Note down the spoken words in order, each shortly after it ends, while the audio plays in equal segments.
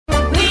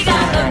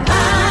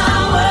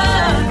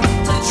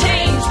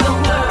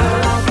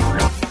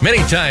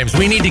Many times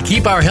we need to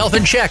keep our health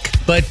in check,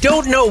 but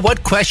don't know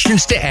what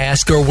questions to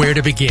ask or where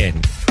to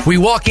begin. We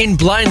walk in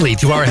blindly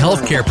to our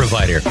healthcare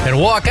provider and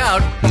walk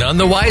out none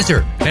the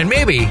wiser, and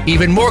maybe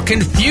even more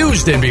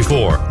confused than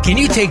before. Can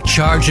you take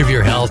charge of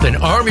your health and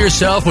arm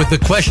yourself with the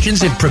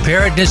questions and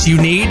preparedness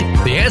you need?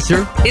 The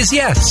answer is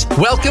yes.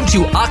 Welcome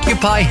to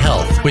Occupy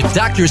Health with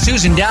Dr.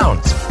 Susan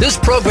Downs. This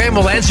program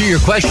will answer your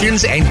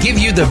questions and give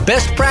you the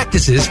best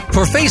practices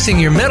for facing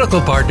your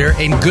medical partner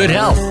in good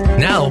health.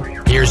 Now,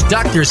 here's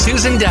Dr.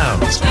 Susan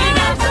Downs.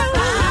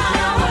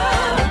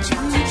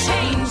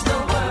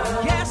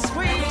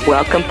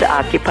 Welcome to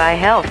Occupy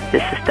Health.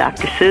 This is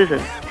Dr.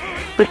 Susan.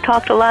 We've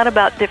talked a lot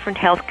about different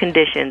health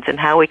conditions and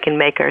how we can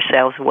make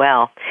ourselves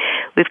well.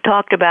 We've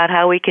talked about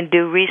how we can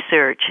do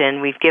research, and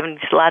we've given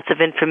lots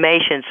of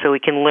information so we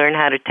can learn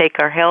how to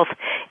take our health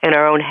in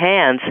our own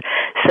hands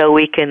so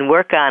we can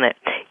work on it,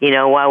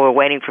 while we're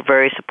waiting for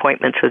various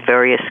appointments with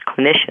various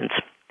clinicians.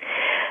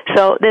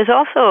 So there's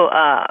also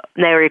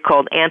an area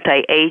called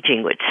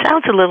anti-aging, which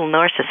sounds a little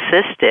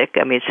narcissistic.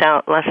 It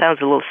sounds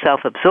a little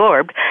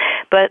self-absorbed,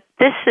 but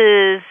this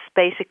is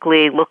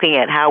basically looking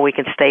at how we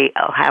can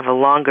have a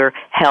longer,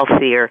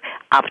 healthier,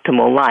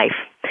 optimal life.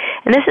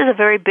 And this is a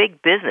very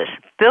big business.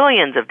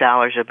 Billions of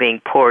dollars are being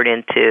poured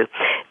into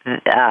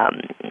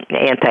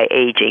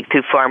anti-aging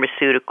through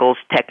pharmaceuticals,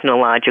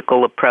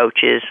 technological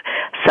approaches,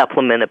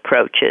 supplement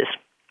approaches.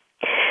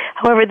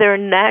 However, there are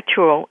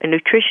natural and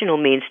nutritional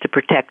means to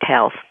protect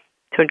health,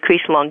 to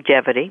increase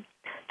longevity,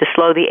 to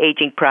slow the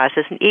aging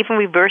process, and even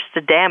reverse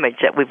the damage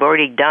that we've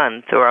already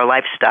done through our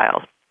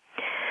lifestyles.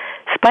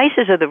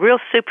 Spices are the real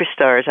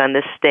superstars on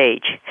this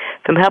stage,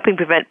 from helping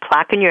prevent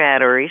plaque in your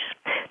arteries,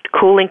 to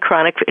cooling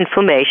chronic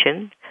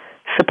inflammation,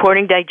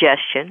 supporting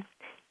digestion,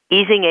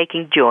 easing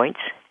aching joints,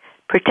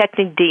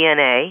 protecting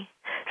DNA,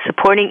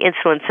 supporting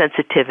insulin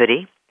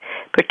sensitivity,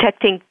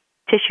 protecting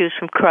tissues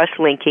from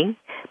cross-linking,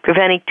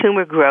 preventing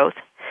tumor growth,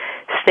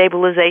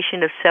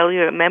 stabilization of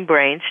cellular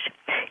membranes,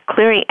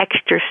 clearing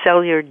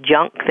extracellular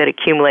junk that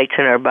accumulates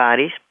in our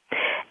bodies,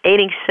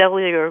 aiding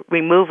cellular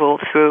removal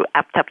through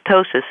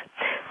apoptosis,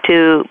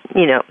 to,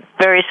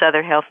 various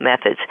other health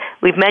methods.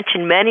 We've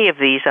mentioned many of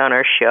these on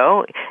our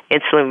show: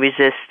 insulin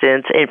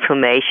resistance,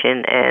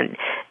 inflammation, and,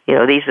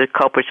 these are the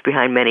culprits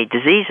behind many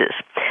diseases.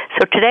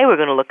 So today we're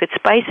going to look at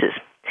spices.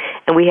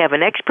 And we have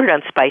an expert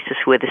on spices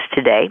with us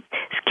today.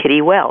 It's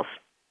Kitty Wells.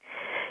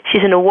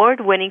 She's an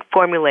award-winning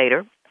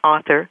formulator,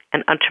 author,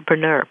 and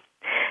entrepreneur.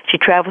 She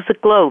travels the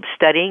globe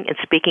studying and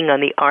speaking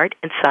on the art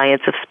and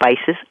science of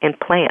spices and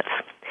plants.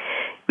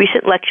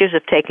 Recent lectures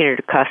have taken her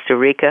to Costa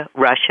Rica,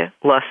 Russia,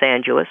 Los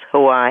Angeles,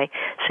 Hawaii,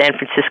 San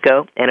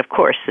Francisco, and, of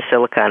course, the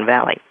Silicon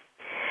Valley.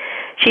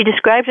 She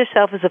describes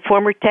herself as a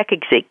former tech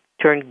exec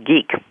turned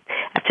geek.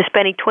 After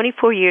spending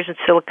 24 years in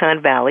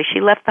Silicon Valley,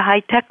 she left the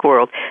high-tech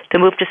world to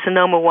move to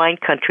Sonoma wine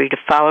country to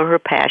follow her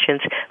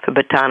passions for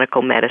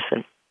botanical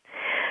medicine.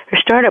 Her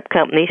startup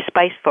company,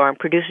 Spice Farm,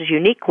 produces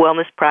unique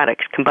wellness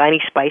products combining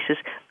spices,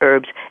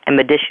 herbs, and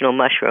medicinal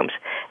mushrooms.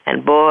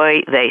 And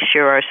boy, they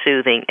sure are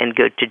soothing and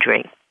good to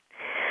drink.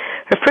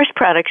 Her first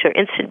products are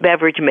instant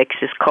beverage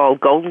mixes called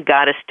Golden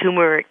Goddess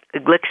Turmeric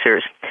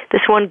Elixirs.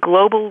 This won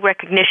global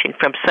recognition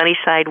from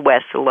Sunnyside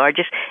West, the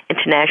largest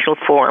international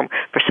forum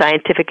for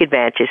scientific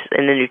advances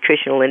in the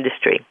nutritional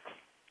industry.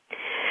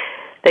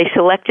 They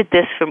selected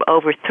this from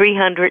over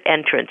 300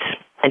 entrants,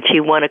 and she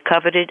won a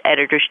coveted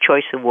Editor's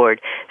Choice Award,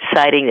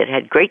 citing that it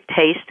had great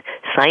taste,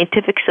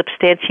 scientific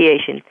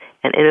substantiation,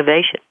 and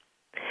innovation.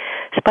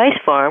 Spice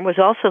Farm was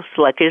also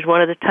selected as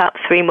one of the top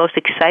 3 most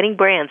exciting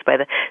brands by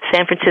the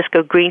San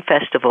Francisco Green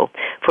Festival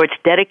for its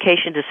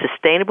dedication to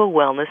sustainable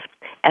wellness,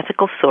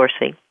 ethical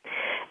sourcing,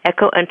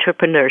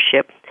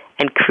 eco-entrepreneurship,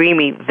 and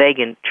creamy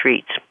vegan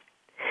treats.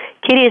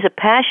 Kitty is a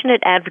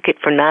passionate advocate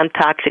for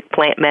non-toxic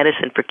plant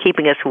medicine for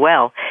keeping us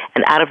well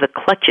and out of the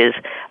clutches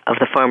of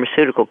the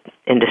pharmaceutical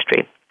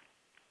industry.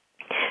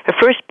 Her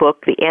first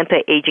book, The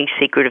Anti-Aging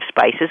Secret of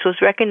Spices,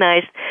 was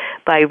recognized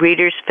by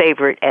readers'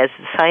 favorite as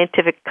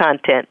scientific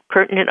content,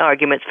 pertinent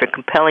arguments for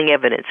compelling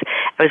evidence,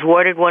 and was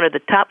awarded one of the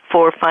top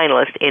 4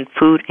 finalists in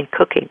food and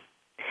cooking.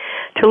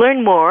 To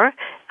learn more,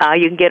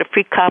 you can get a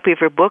free copy of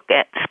her book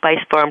at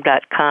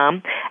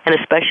spicefarm.com and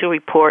a special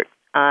report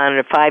on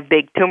the 5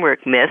 big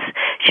turmeric myths.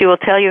 She will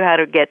tell you how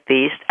to get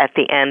these at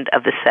the end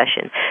of the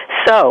session.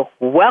 So,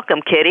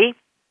 welcome, Kitty.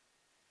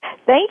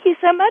 Thank you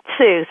so much,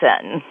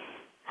 Susan.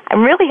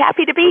 I'm really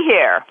happy to be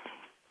here.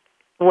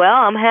 Well,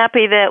 I'm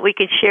happy that we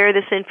can share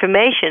this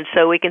information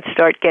so we can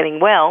start getting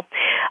well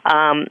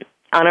on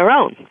our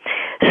own.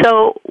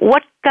 So,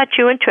 what got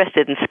you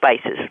interested in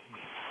spices?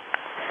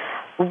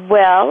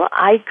 Well,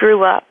 I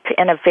grew up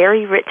in a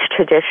very rich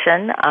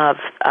tradition of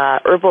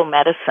herbal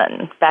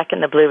medicine back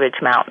in the Blue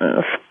Ridge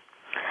Mountains.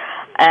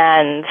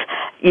 And,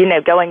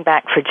 going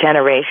back for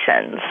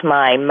generations,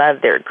 my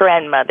mother,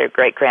 grandmother,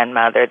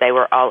 great-grandmother, they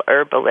were all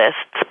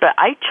herbalists. But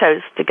I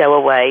chose to go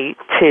away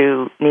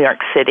to New York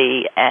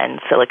City and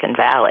Silicon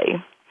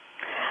Valley.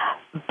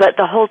 But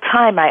the whole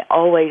time, I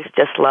always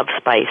just loved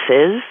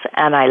spices,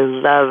 and I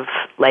love,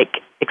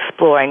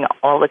 exploring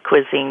all the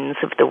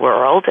cuisines of the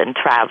world and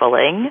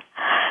traveling.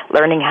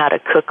 learning how to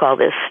cook all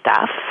this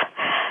stuff.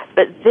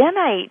 But then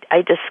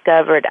I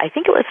discovered, I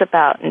think it was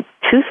about in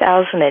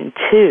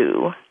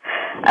 2002,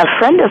 a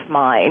friend of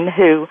mine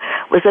who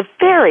was a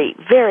very,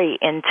 very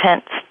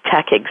intense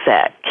tech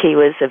exec. He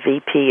was a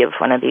VP of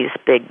one of these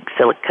big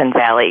Silicon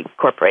Valley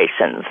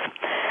corporations.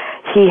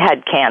 He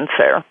had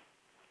cancer,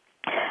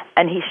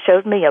 and he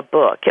showed me a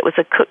book. It was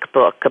a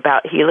cookbook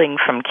about healing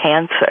from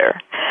cancer.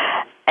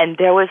 And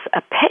there was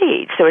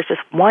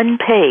just one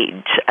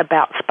page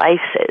about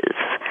spices,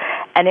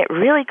 and it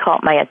really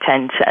caught my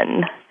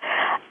attention.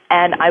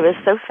 And I was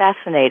so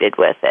fascinated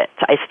with it.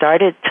 I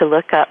started to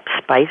look up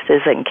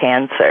spices and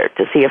cancer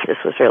to see if this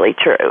was really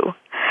true.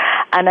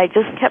 And I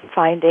just kept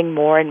finding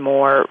more and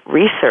more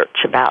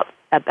research about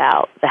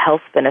the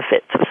health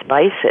benefits of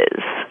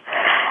spices.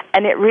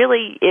 And it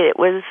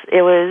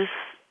was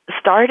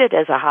started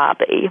as a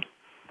hobby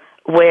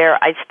where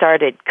I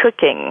started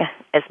cooking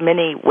as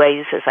many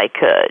ways as I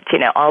could,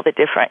 all the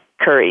different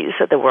curries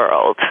of the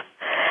world.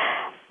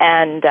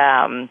 And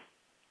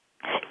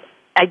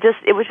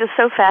it was just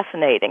so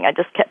fascinating. I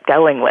just kept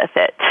going with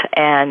it.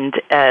 And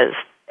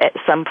at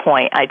some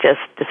point, I just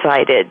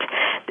decided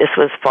this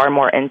was far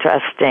more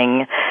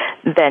interesting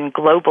than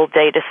global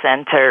data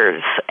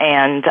centers,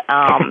 and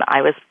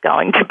I was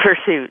going to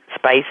pursue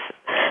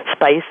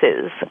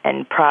spices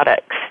and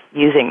products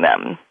using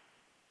them.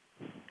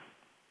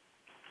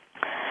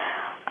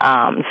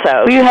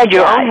 So you had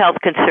your own health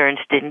concerns,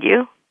 didn't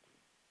you?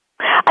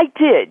 I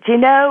did.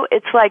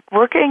 It's like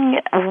working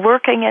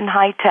in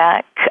high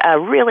tech,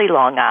 really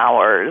long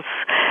hours,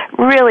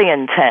 really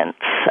intense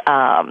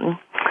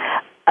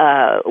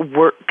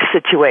work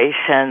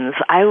situations.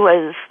 I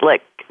was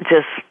like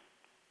just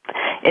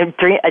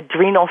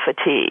adrenal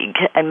fatigue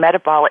and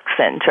metabolic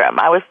syndrome.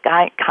 I was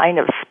kind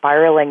of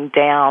spiraling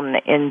down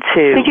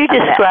into... Could you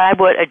describe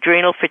what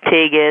adrenal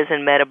fatigue is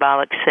and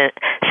metabolic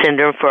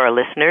syndrome for our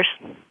listeners?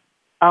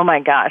 Oh,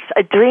 my gosh.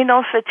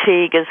 Adrenal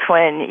fatigue is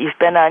when you've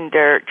been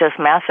under just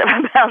massive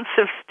amounts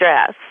of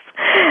stress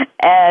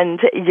and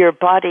your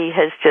body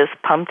has just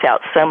pumped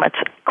out so much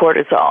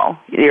cortisol.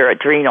 Your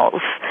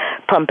adrenals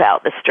pump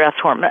out the stress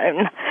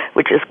hormone,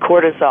 which is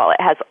cortisol.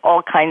 It has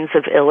all kinds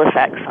of ill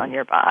effects on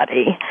your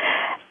body.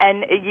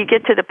 And you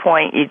get to the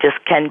point you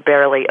just can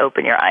barely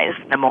open your eyes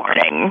in the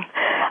morning.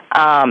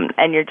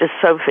 And you're just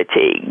so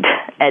fatigued.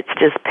 It's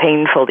just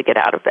painful to get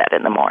out of bed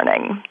in the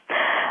morning.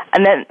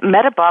 And then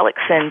metabolic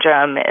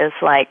syndrome is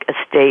like a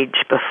stage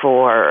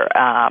before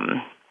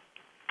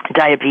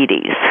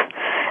diabetes,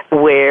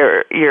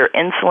 where you're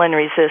insulin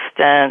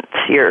resistant,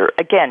 you're,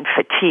 again,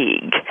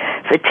 fatigue.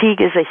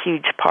 Fatigue is a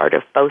huge part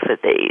of both of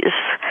these.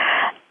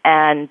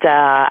 And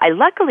I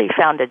luckily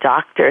found a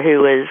doctor who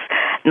was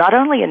not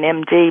only an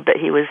MD, but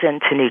he was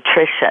into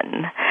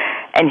nutrition.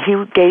 And he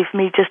gave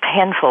me just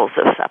handfuls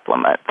of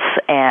supplements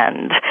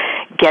and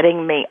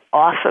getting me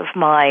off of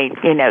my,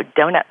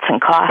 donuts and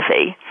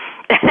coffee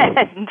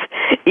and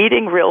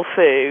eating real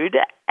food.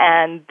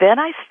 And then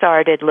I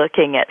started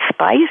looking at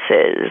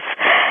spices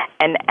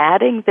and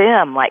adding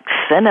them, like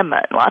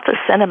cinnamon, lots of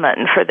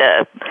cinnamon for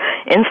the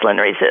insulin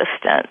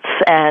resistance,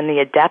 and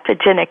the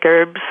adaptogenic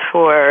herbs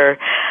for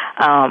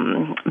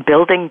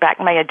building back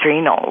my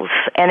adrenals.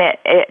 And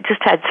it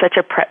just had such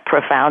a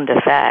profound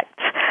effect.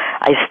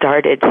 I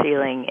started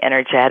feeling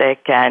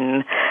energetic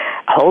and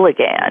whole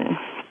again.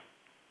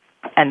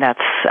 And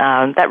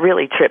that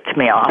really tripped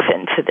me off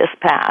into this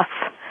path,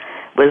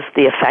 was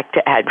the effect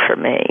it had for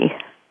me.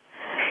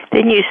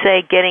 Didn't you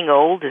say getting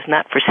old is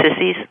not for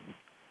sissies?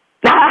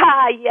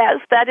 Ah, yes,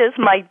 that is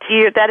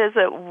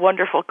a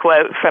wonderful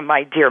quote from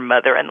my dear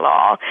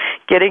mother-in-law.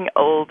 Getting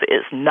old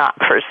is not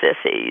for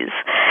sissies.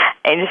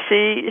 And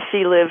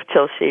she lived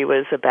till she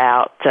was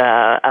about,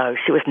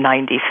 she was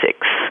 96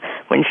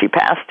 when she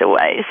passed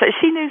away, so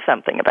she knew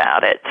something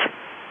about it.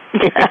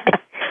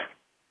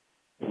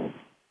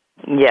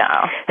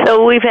 Yeah.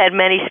 So we've had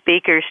many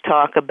speakers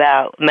talk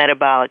about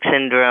metabolic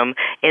syndrome,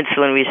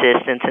 insulin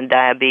resistance, and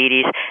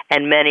diabetes,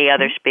 and many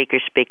other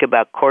speakers speak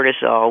about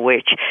cortisol,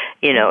 which,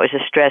 is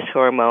a stress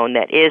hormone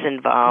that is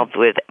involved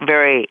with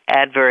very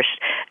adverse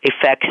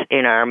effects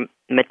in our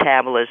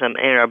metabolism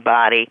in our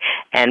body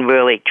and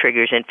really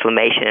triggers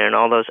inflammation and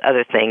all those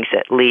other things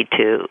that lead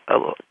to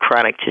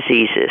chronic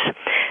diseases.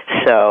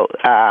 So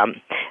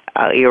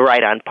you're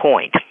right on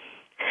point.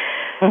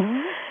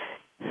 Mm-hmm.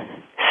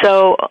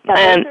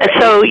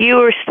 So you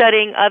were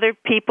studying other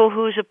people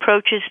whose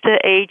approaches to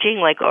aging,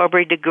 like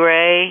Aubrey de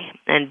Grey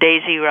and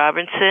Daisy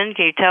Robinson.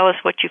 Can you tell us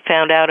what you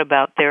found out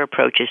about their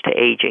approaches to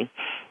aging?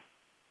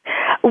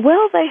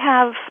 Well,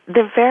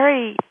 they're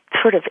very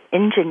sort of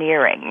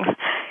engineering,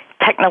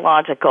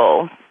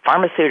 technological,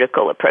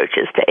 pharmaceutical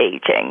approaches to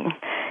aging.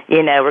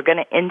 We're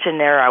going to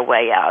engineer our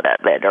way out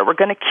of it, or we're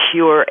going to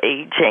cure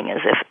aging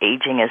as if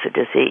aging is a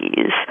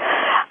disease.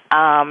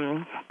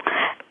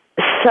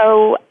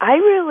 So I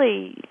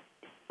really,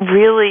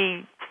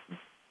 really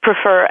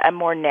prefer a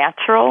more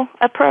natural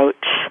approach.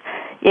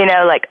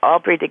 Like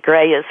Aubrey de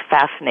Grey is a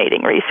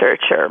fascinating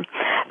researcher,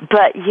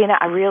 but,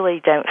 I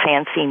really don't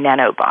fancy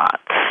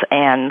nanobots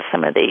and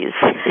some of these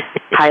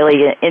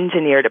highly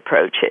engineered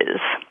approaches.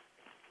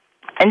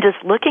 and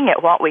just looking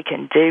at what we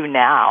can do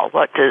now.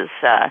 What does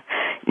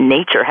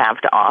nature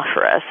have to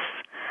offer us?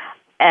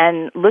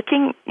 And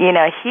looking,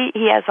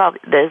 he has all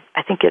the,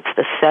 I think it's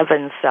the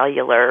 7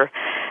 cellular,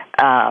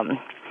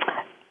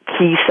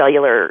 key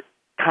cellular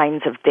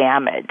kinds of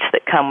damage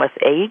that come with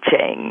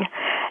aging.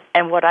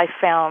 And what I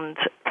found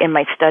in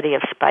my study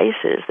of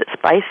spices, that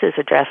spices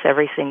address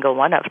every single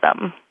one of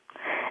them.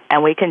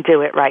 And we can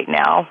do it right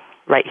now,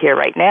 right here,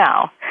 right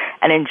now,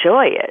 and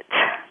enjoy it.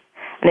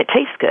 And it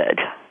tastes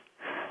good.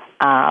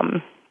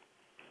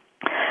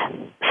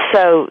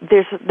 So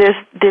there's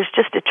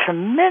just a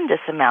tremendous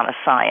amount of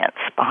science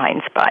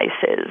behind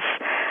spices,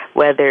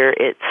 whether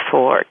it's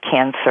for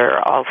cancer,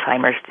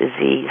 Alzheimer's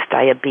disease,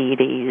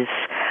 diabetes,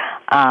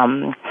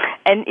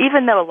 and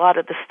even though a lot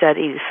of the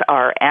studies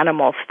are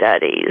animal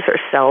studies or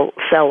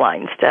cell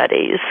line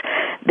studies,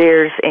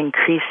 there's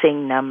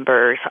increasing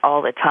numbers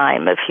all the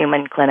time of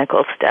human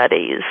clinical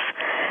studies,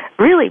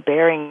 really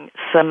bearing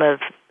some of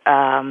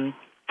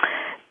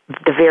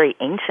the very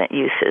ancient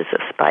uses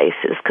of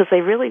spices, because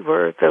they really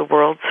were the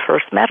world's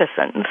first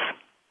medicines.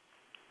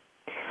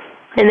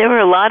 And there were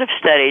a lot of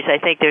studies. I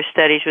think there's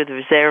studies with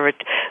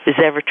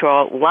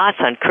resveratrol,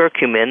 lots on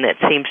curcumin that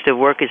seems to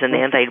work as an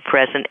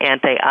antidepressant,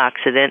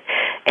 antioxidant,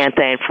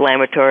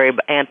 anti-inflammatory,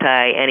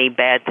 anti-any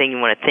bad thing you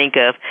want to think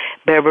of,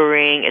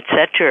 berberine,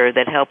 etc.,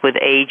 that help with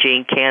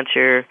aging,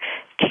 cancer,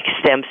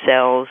 stem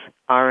cells,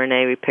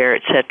 RNA repair,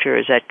 etc.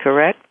 Is that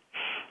correct?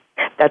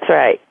 That's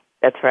right.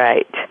 That's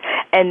right.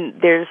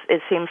 And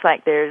it seems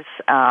like there's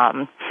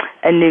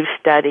a new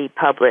study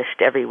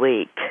published every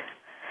week.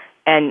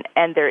 And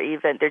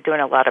they're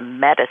doing a lot of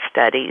meta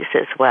studies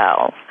as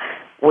well,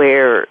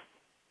 where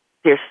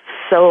there's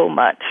so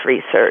much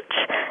research.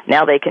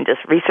 Now they can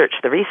just research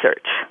the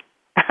research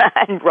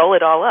and roll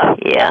it all up.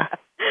 Yeah.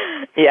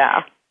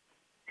 Yeah.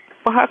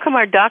 Well, how come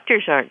our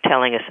doctors aren't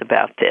telling us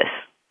about this?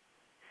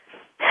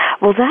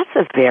 Well, that's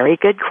a very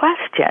good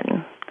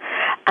question.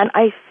 And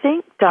I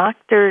think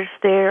doctors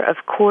there,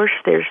 of course,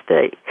 there's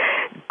the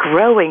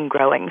growing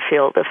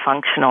field of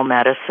functional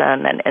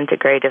medicine and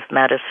integrative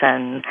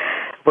medicine,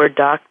 where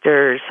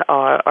doctors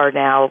are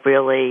now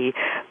really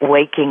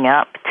waking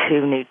up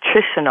to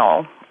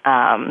nutritional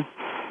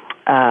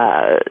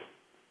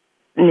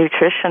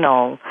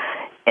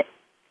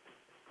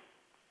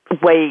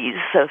ways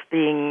of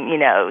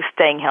being,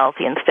 staying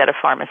healthy instead of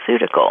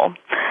pharmaceutical.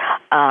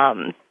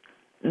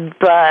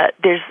 But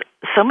there's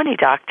so many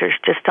doctors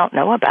just don't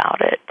know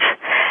about it.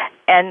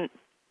 And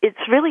it's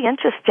really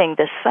interesting.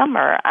 This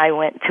summer, I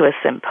went to a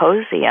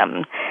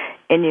symposium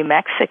in New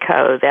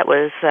Mexico that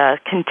was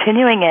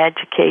continuing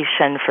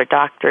education for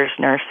doctors,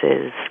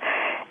 nurses,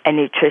 and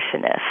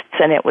nutritionists.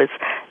 And it was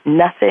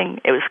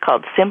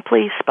called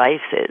Simply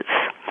Spices.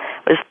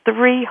 It was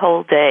 3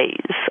 whole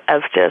days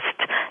of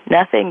just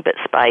nothing but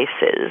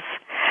spices.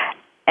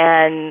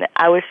 And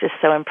I was just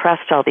so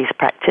impressed. All these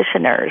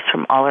practitioners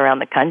from all around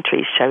the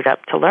country showed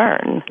up to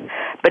learn.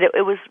 But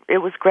it was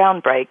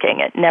groundbreaking.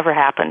 It never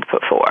happened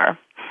before.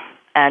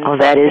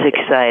 And that is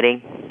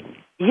exciting.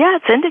 Yeah,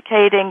 it's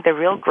indicating the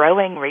real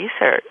growing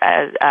research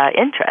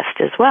interest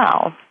as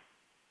well.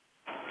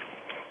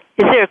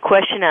 Is there a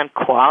question on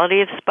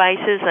quality of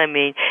spices? I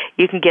mean,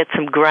 you can get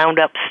some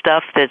ground-up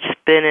stuff that's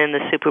been in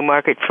the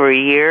supermarket for a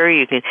year.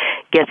 You can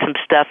get some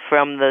stuff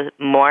from the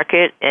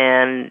market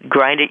and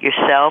grind it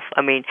yourself.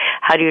 I mean,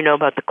 how do you know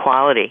about the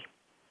quality?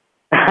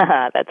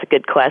 That's a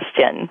good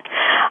question.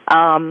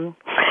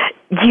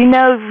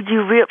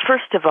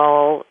 First of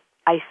all,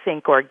 I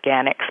think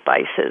organic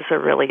spices are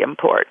really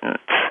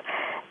important.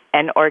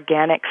 And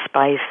organic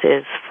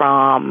spices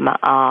from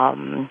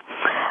a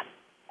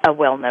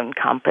well-known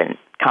company,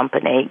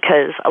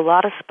 because a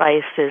lot of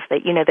spices, they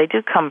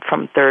do come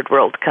from third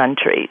world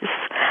countries.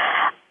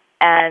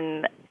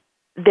 And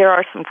there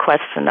are some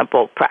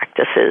questionable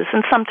practices,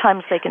 and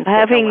sometimes they can...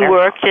 Having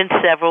worked in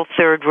several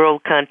third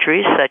world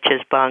countries, such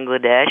as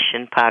Bangladesh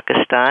and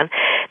Pakistan,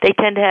 they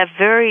tend to have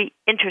very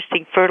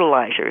interesting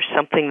fertilizers,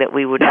 something that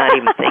we would not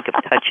even think of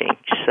touching.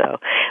 So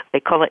they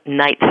call it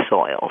night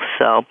soil.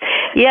 So,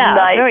 yeah,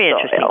 very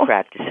interesting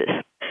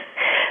practices.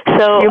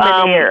 So,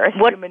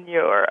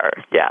 manure,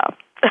 yeah.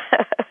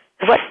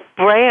 What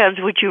brands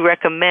would you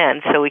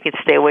recommend so we can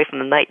stay away from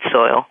the night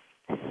soil?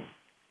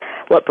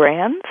 What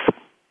brands?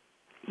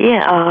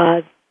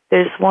 Yeah.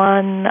 There's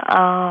one,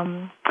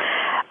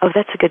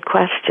 that's a good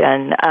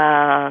question.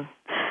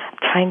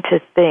 Trying to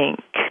think.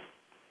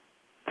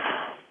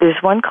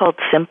 There's one called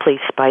Simply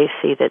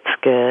Spicy that's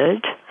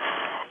good.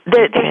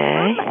 There's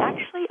one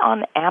actually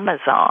on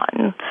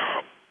Amazon.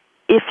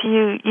 If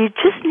you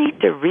just need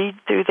to read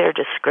through their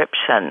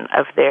description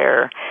of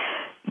their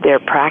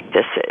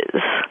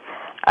practices.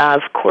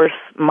 Of course,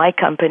 my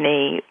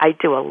company, I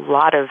do a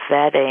lot of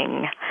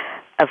vetting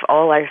of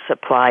all our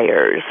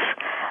suppliers.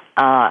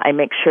 I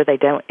make sure they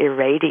don't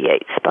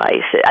irradiate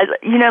spices.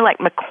 Like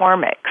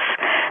McCormick's.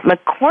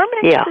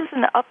 McCormick's is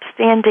an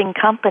upstanding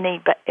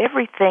company, but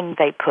everything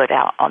they put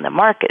out on the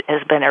market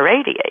has been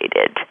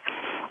irradiated.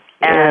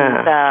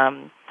 And, that...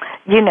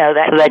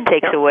 So that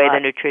takes away the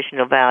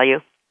nutritional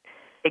value?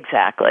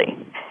 Exactly.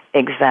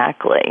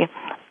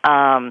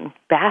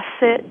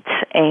 Bassett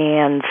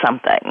and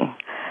something.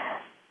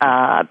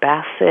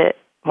 Bassett.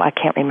 Well, I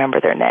can't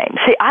remember their name.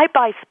 See, I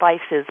buy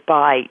spices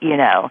by,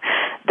 the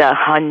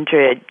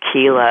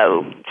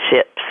 100-kilo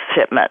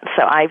shipment.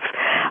 So I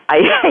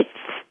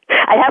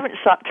haven't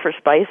shopped for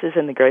spices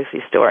in the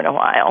grocery store in a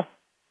while.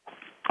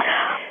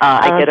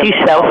 Do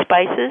you sell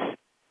spices?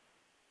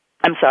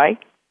 I'm sorry?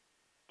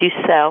 Do you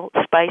sell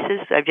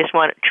spices? I just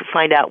want to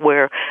find out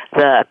where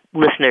the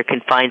listener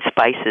can find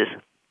spices.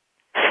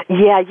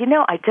 Yeah,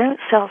 I don't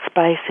sell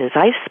spices.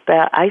 I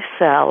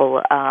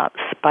sell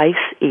spice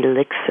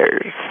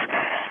elixirs,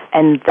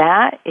 and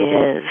that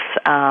is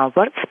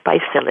what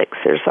spice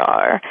elixirs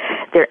are.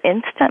 They're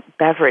instant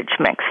beverage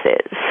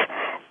mixes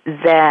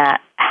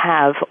that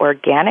have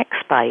organic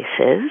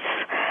spices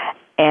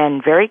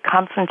and very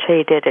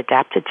concentrated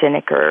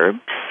adaptogenic herbs,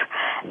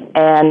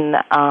 and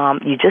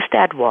you just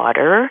add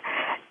water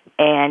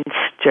and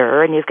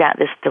stir, and you've got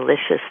this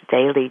delicious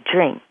daily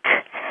drink.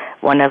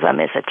 One of them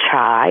is a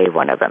chai,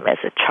 one of them is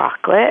a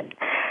chocolate.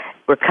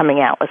 We're coming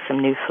out with some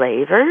new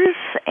flavors,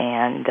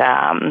 and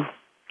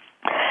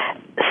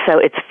so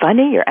it's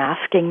funny you're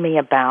asking me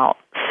about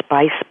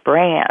spice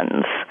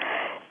brands,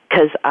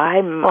 because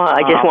I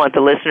just want the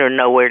listener to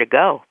know where to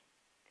go.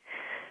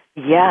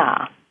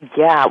 Yeah.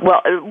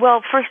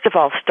 Well, first of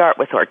all, start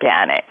with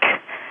organic,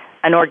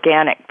 an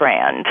organic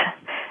brand.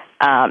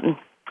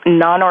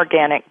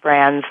 Non-organic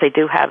brands, they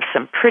do have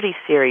some pretty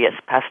serious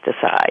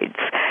pesticides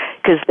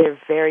because they're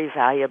very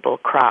valuable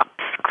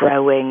crops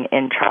growing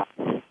in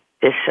tropical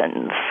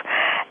conditions.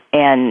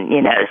 And,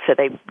 so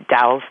they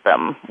douse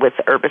them with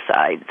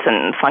herbicides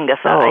and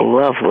fungicides. Oh,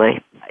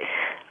 lovely.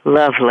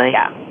 Lovely.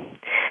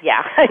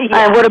 Yeah.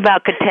 What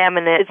about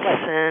contaminants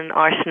and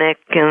arsenic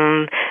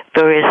and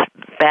various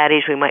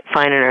baddies we might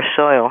find in our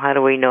soil? How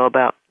do we know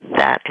about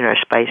that in our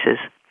spices?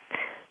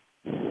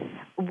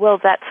 Well,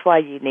 that's why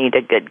you need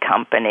a good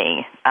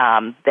company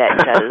that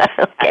does.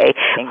 Okay.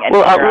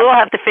 We'll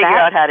have to figure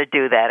out how to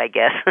do that, I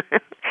guess.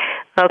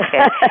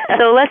 Okay.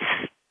 So let's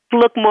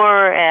look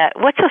more at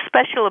what's so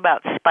special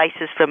about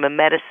spices from a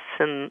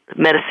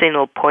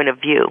medicinal point of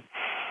view.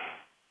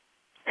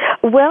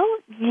 Well,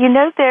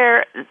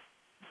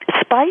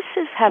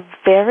 spices have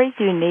very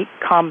unique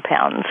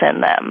compounds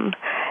in them.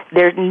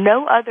 There's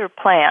no other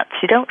plants.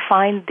 You don't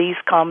find these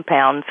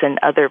compounds in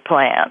other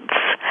plants.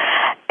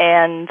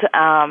 And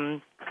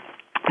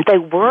they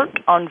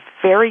work on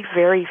very,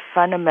 very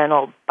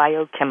fundamental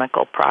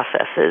biochemical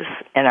processes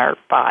in our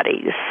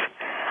bodies.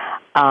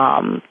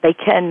 They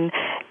can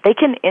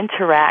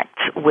interact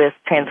with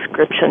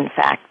transcription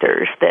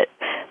factors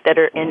that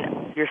are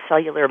in your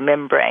cellular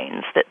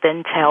membranes that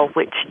then tell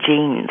which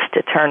genes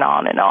to turn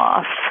on and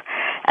off.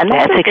 And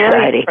that's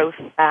exciting.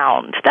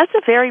 Profound. That's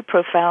a very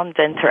profound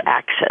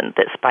interaction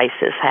that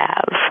spices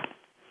have.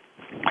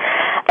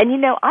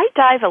 And I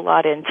dive a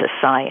lot into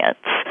science.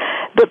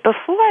 But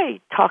before I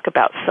talk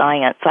about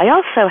science, I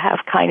also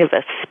have kind of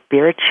a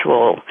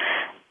spiritual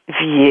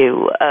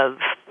view of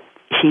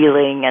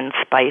healing and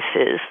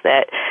spices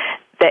that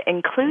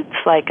includes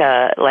like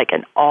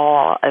an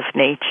awe of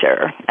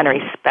nature and a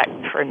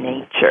respect for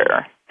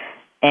nature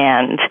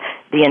and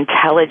the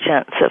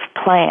intelligence of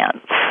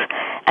plants.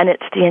 And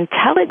it's the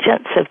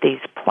intelligence of these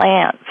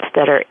plants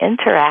that are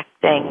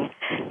interacting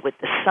with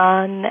the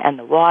sun and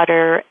the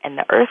water and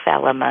the earth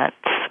elements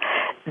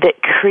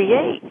that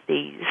create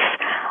these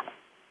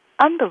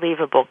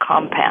unbelievable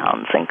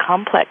compounds and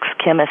complex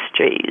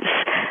chemistries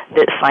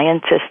that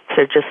scientists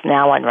are just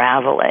now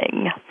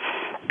unraveling.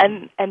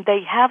 And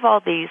they have all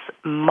these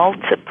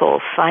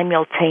multiple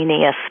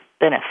simultaneous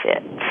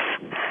benefits.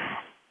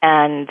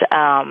 And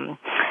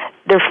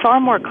they're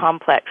far more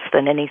complex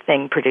than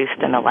anything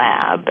produced in a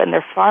lab, and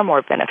they're far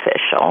more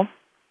beneficial.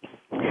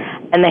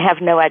 And they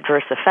have no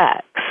adverse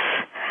effects.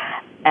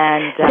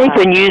 And they've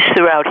been used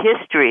throughout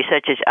history,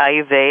 such as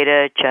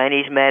Ayurveda,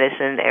 Chinese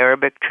medicine,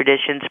 Arabic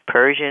traditions,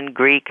 Persian,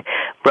 Greek,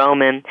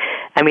 Roman.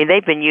 I mean,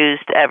 they've been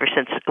used ever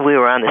since we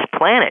were on this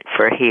planet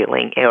for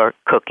healing or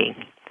cooking.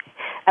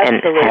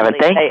 Absolutely. And haven't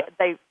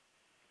they?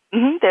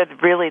 They're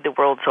really the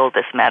world's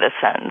oldest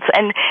medicines.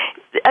 And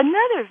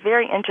another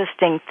very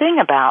interesting thing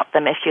about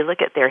them, if you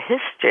look at their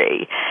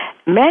history,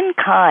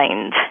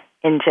 mankind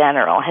in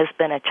general has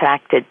been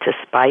attracted to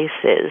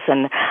spices,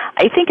 and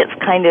I think it's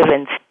kind of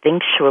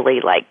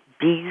instinctually like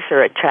bees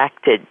are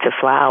attracted to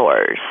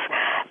flowers,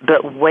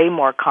 but way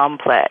more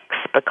complex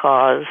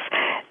because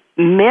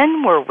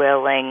men were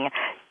willing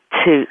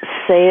to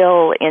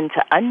sail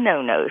into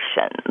unknown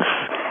oceans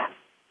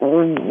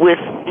with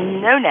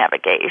no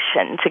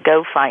navigation to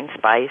go find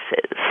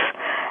spices,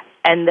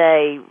 and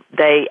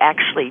they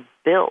actually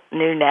built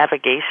new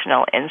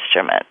navigational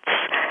instruments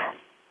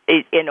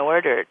in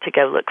order to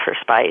go look for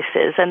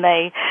spices, and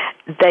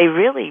they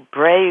really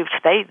braved.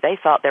 They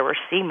thought there were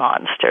sea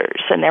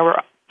monsters, and there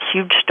were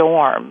huge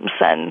storms,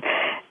 and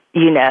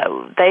they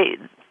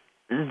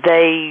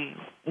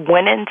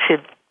went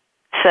into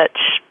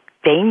such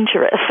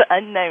dangerous,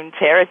 unknown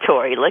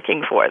territory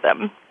looking for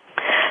them.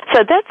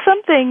 So that's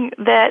something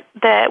that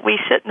we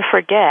shouldn't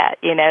forget,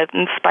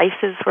 and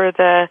spices were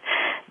the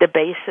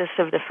basis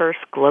of the first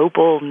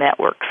global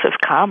networks of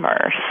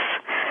commerce.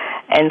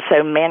 And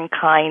so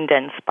mankind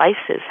and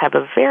spices have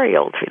a very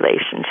old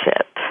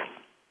relationship.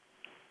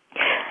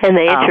 And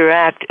they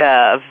interact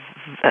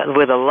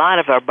with a lot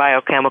of our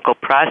biochemical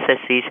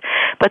processes.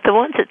 But the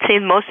ones that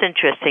seem most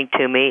interesting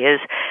to me is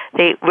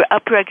they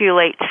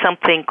upregulate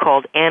something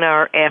called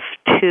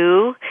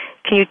NRF2.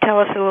 Can you tell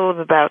us a little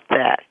bit about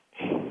that?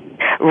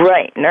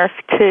 Right,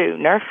 NRF2.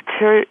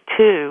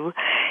 NRF2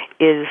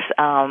 is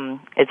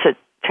it's a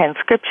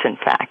transcription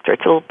factor.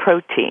 It's a little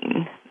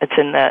protein. It's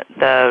in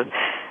the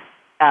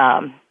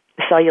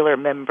cellular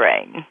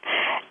membrane,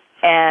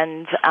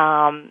 and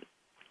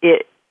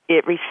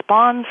it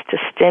responds to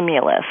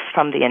stimulus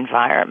from the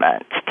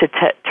environment to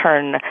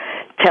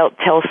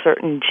tell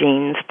certain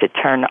genes to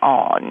turn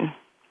on.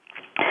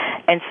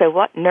 And so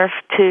what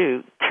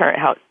NRF2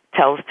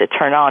 tells to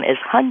turn on is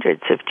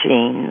hundreds of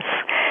genes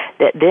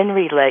that then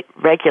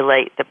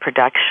regulate the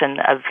production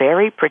of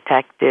very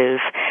protective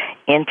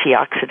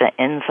antioxidant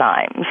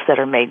enzymes that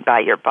are made by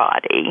your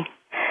body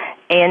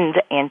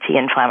and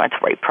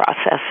anti-inflammatory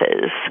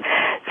processes.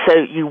 So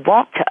you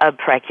want to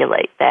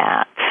upregulate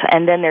that.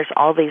 And then there's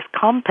all these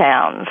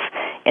compounds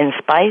in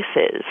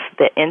spices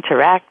that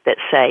interact that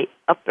say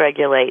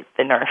upregulate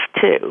the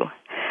NRF2.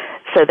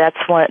 So that's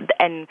one,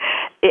 and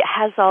it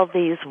has all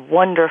these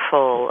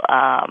wonderful,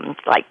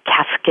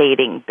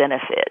 cascading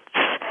benefits.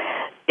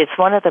 It's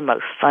one of the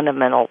most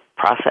fundamental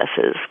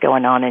processes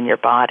going on in your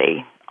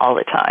body all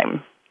the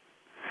time.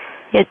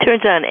 It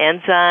turns on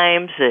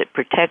enzymes. It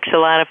protects a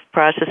lot of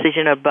processes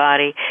in our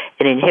body.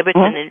 It inhibits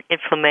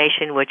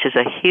inflammation, which is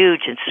a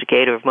huge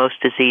instigator of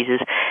most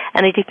diseases.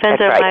 And it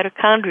defends our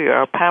mitochondria,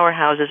 our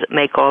powerhouses that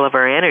make all of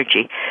our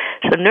energy.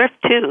 So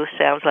NRF2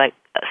 sounds like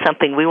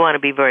something we want to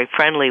be very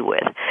friendly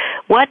with.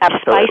 What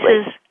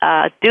spices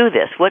do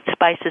this? What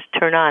spices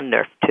turn on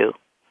NRF2?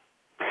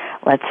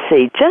 Let's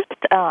see, just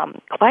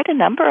quite a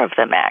number of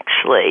them,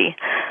 actually.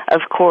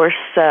 Of course,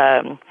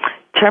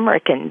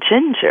 turmeric and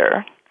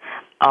ginger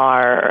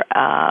are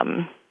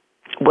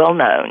well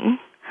known.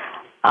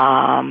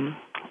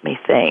 Let me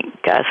think.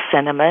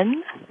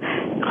 Cinnamon,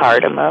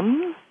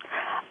 cardamom.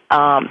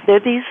 They're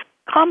these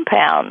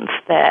compounds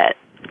that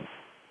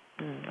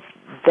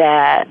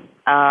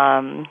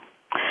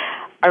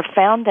are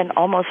found in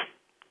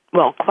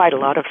quite a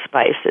lot of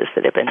spices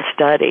that have been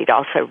studied.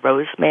 Also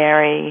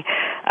rosemary,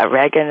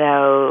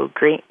 oregano,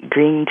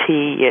 green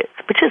tea,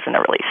 which isn't a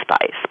really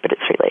spice, but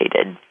it's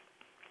related.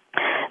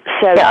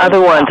 So the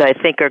other ones I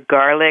think are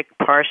garlic,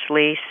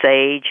 parsley,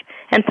 sage,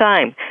 and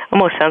thyme.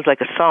 Almost sounds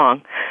like a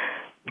song.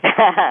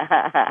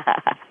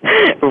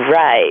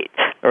 Right.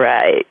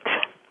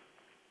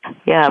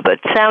 Yeah, but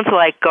it sounds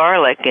like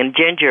garlic and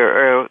ginger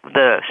are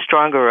the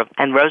stronger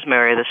and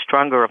rosemary are the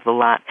stronger of the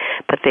lot,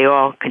 but they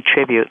all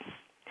contribute.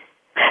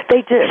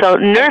 They do. So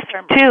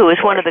NRF2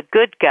 is one of the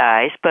good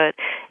guys, but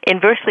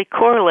inversely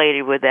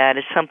correlated with that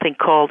is something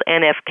called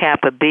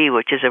NF-kappa B,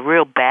 which is a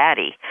real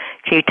baddie.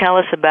 Can you tell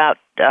us about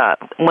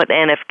what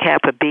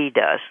NF-kappa B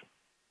does?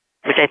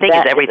 Which I think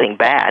is everything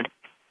bad.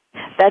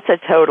 That's a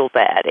total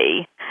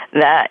baddie.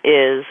 That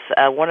is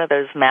one of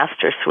those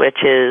master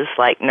switches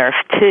like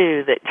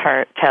NRF2 that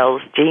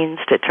tells genes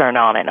to turn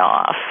on and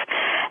off.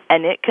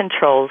 And it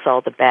controls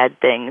all the bad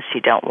things you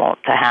don't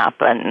want to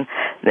happen,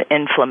 the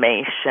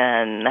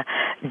inflammation,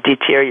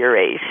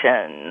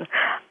 deterioration,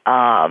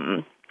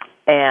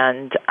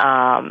 and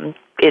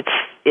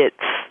it's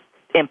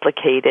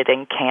implicated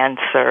in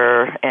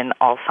cancer and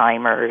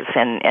Alzheimer's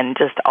and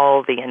just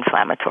all the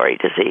inflammatory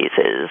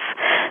diseases.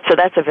 So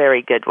that's a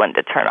very good one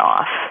to turn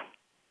off.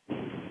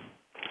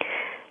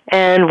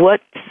 And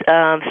what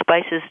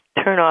spices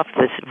turn off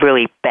this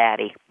really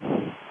baddie?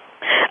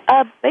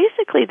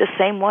 Basically the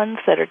same ones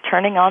that are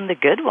turning on the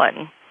good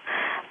one.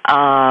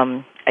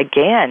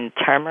 Again,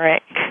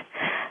 turmeric,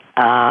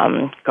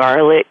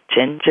 garlic,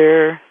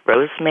 ginger,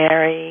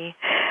 rosemary,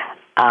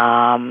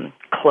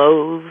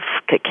 cloves,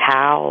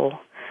 cacao,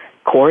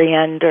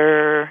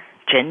 coriander,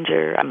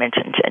 ginger. I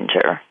mentioned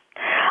ginger.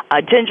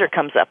 Ginger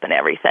comes up in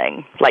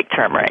everything, like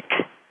turmeric.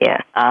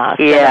 Yeah,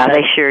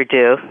 they sure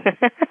do.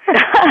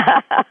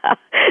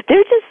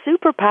 They're just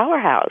super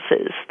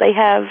powerhouses. They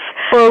have.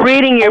 Well,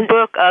 reading your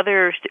book,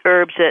 other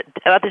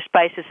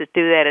spices that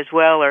do that as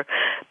well are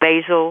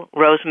basil,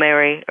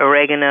 rosemary,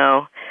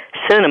 oregano,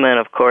 cinnamon,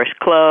 of course,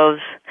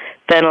 cloves,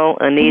 fennel,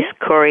 anise,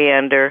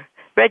 coriander,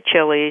 red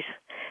chilies,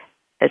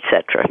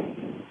 etc.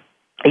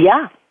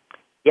 Yeah.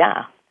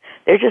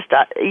 They're just,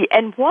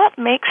 and what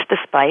makes the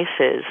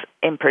spices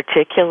in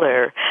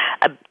particular,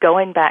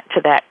 going back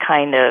to that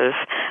kind of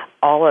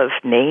all of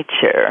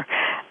nature,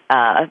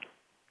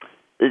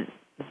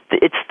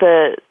 it's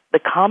the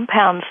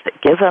compounds that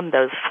give them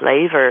those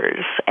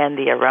flavors and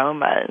the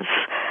aromas.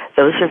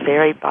 Those are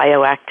very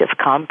bioactive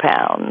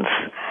compounds,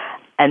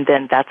 and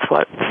then that's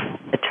what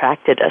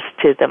attracted us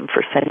to them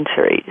for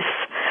centuries.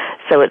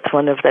 So it's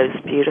one of those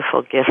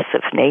beautiful gifts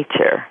of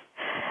nature.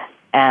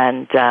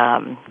 And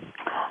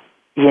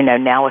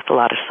now with a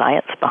lot of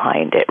science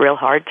behind it, real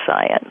hard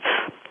science.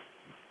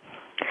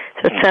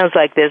 So it sounds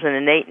like there's an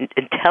innate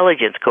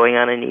intelligence going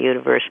on in the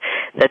universe,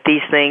 that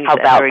these things are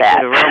very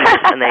good aromas,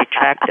 and they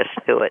attract us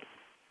to it.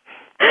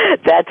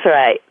 That's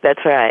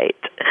right.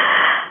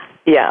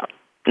 Yeah,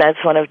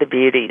 that's one of the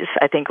beauties.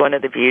 I think one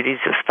of the beauties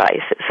of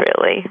spices,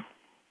 really.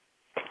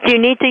 Do you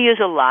need to use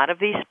a lot of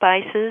these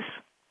spices?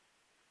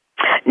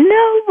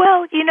 No,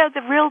 well,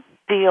 the real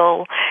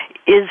deal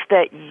is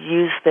that you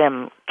use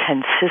them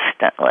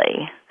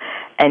consistently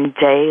and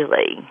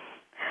daily.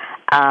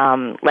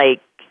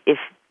 Like if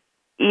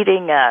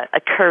eating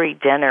a curry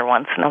dinner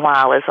once in a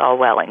while is all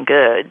well and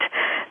good,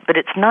 but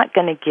it's not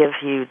going to give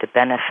you the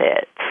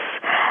benefits.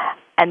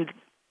 And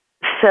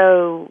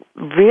so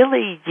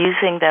really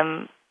using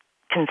them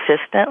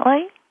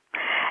consistently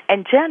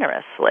and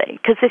generously,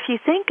 because if you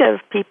think of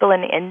people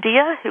in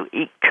India who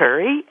eat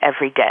curry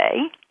every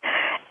day,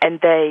 and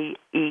they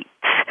eat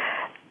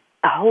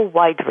a whole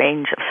wide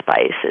range of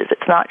spices.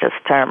 It's not just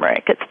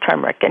turmeric. It's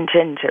turmeric and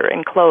ginger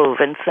and clove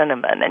and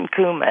cinnamon and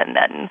cumin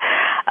and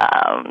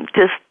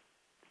just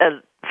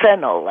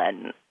fennel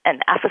and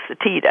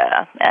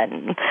asafoetida.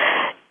 And,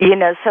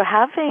 so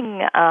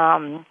having,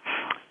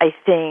 I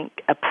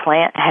think, a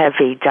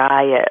plant-heavy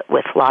diet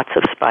with lots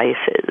of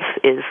spices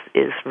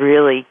is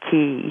really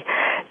key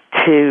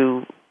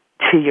to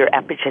your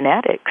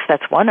epigenetics.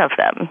 That's one of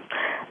them.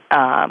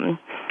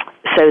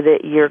 So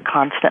that you're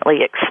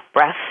constantly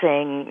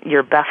expressing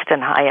your best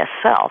and highest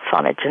self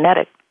on a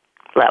genetic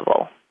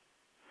level.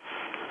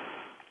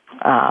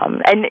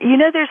 And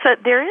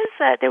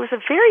there was a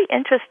very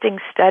interesting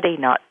study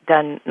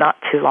done not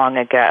too long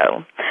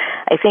ago,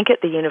 I think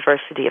at the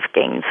University of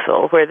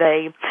Gainesville, where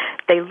they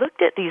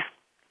looked at these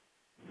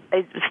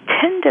 10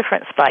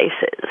 different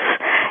spices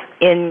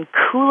in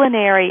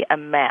culinary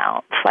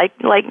amounts,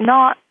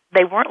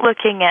 they weren't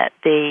looking at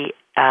the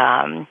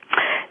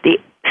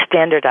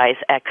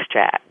standardized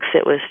extracts.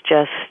 It was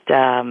just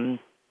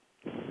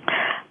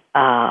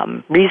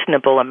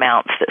reasonable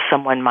amounts that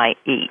someone might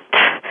eat.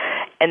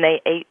 And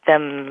they ate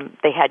them,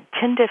 they had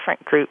 10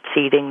 different groups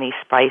eating these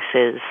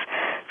spices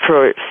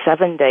for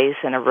 7 days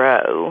in a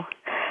row.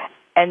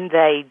 And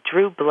they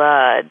drew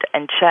blood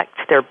and checked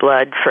their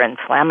blood for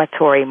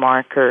inflammatory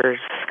markers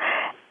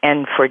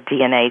and for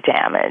DNA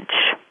damage.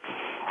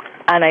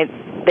 And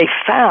they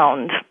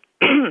found,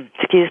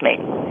 excuse me,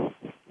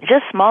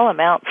 just small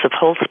amounts of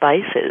whole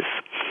spices,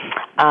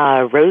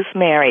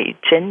 rosemary,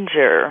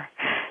 ginger,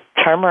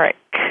 turmeric,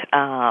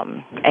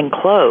 and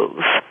clove,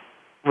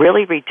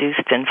 really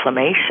reduced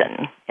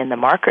inflammation in the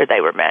marker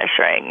they were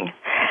measuring.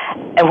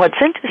 And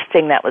what's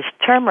interesting, that was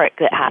turmeric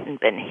that hadn't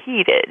been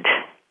heated.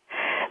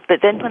 But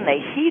then when they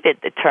heated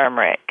the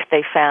turmeric,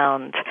 they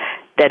found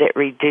that it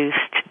reduced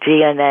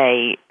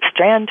DNA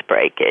strand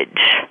breakage.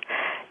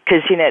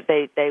 Because,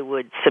 they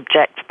would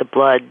subject the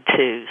blood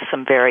to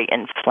some very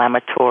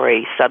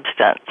inflammatory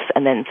substance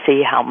and then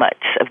see how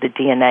much of the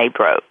DNA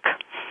broke.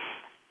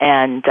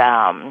 And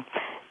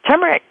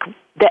turmeric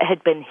that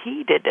had been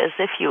heated as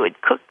if you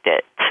had cooked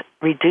it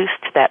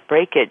reduced that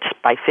breakage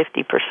by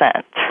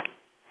 50%.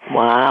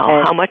 Wow.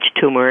 And how much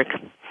turmeric?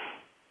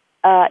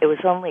 It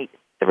was only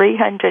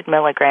 300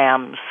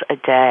 milligrams a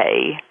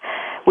day,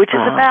 which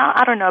is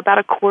about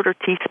a quarter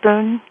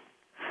teaspoon.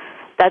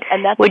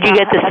 Would you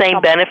get the same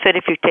benefit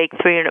if you take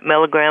 300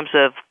 milligrams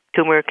of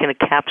turmeric in a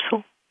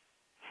capsule?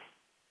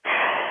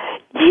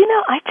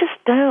 I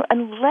just don't,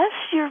 unless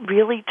you're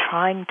really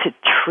trying to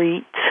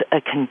treat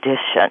a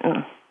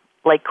condition,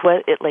 like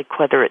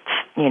whether it's,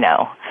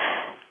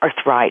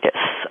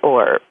 arthritis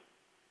or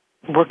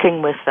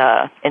working with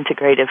an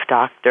integrative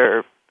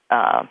doctor,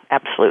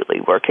 absolutely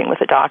working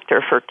with a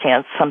doctor for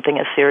something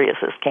as serious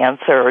as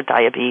cancer or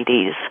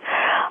diabetes.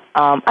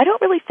 I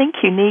don't really think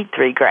you need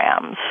 3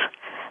 grams.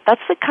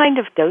 That's the kind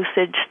of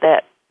dosage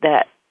that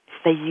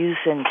they use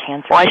in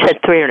cancer. Well, I said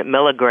 300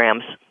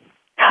 milligrams.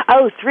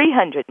 Oh,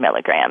 300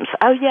 milligrams.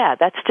 Oh, yeah,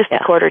 that's just a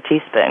quarter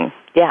teaspoon.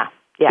 Yeah.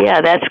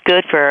 Yeah, that's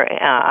good for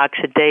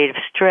oxidative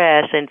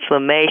stress,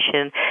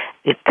 inflammation,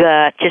 the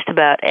gut, just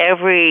about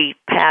every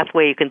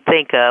pathway you can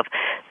think of.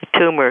 The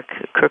turmeric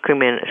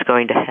curcumin is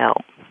going to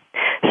help.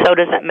 So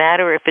does it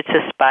matter if it's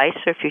a spice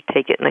or if you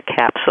take it in a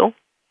capsule?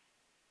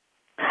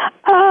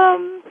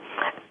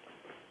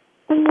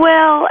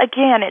 Well,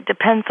 again, it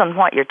depends on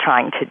what you're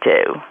trying to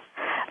do.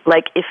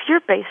 Like, if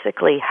you're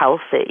basically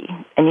healthy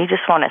and you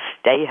just want to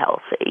stay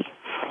healthy,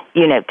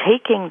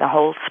 taking the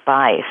whole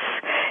spice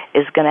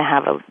is going to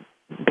have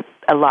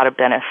a lot of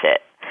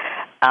benefit.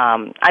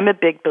 I'm a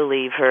big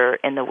believer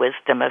in the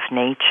wisdom of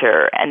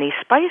nature, and these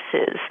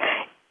spices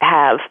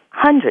have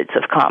hundreds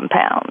of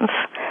compounds.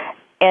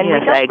 And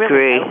yes, I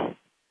agree.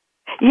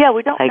 Yeah,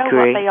 we don't know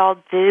what they all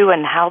do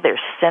and how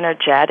they're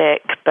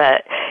synergetic,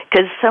 but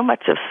because so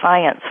much of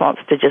science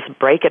wants to just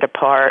break it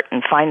apart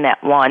and find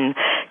that one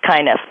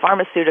kind of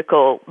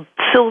pharmaceutical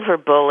silver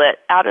bullet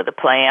out of the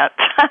plant.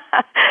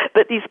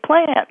 But these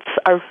plants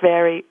are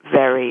very,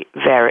 very,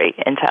 very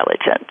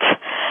intelligent.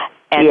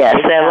 And yes,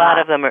 a lot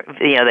of them are,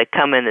 they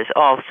come in as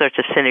all sorts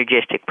of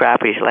synergistic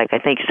properties. Like I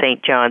think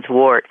St. John's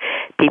wort,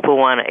 people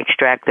want to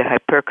extract the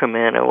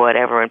hypercumin or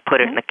whatever and put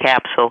it in a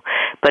capsule,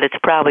 but it's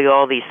probably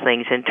all these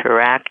things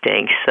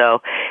interacting.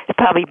 So it's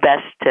probably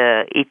best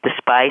to eat the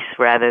spice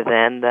rather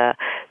than the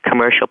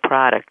commercial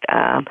product.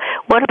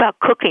 What about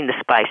cooking the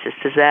spices?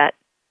 Does that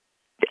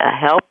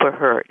help or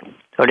hurt?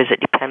 Or does it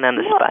depend on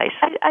the spice?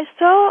 I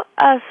saw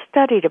a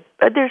study.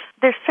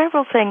 There's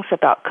several things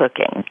about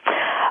cooking.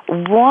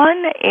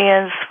 One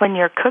is when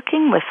you're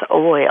cooking with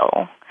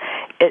oil,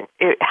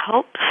 it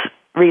helps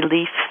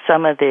release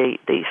some of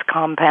these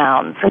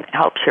compounds and it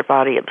helps your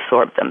body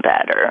absorb them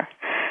better.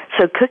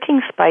 So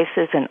cooking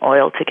spices and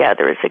oil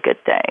together is a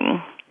good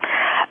thing.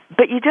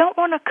 But you don't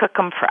want to cook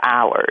them for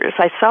hours.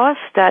 I saw a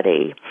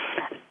study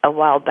a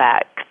while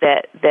back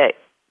that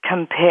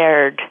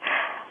compared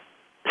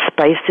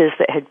spices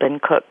that had been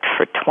cooked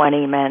for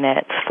 20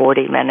 minutes,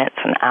 40 minutes,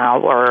 an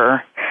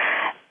hour.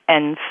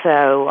 And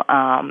so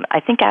I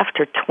think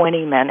after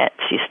 20 minutes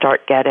you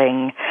start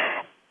getting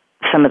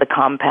some of the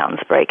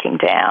compounds breaking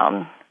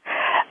down.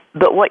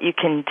 But what you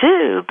can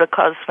do,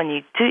 because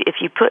if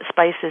you put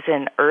spices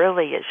in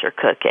early as you're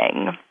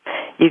cooking,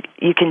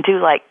 you can do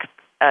like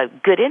a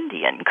good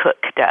Indian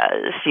cook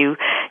does. You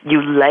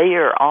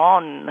layer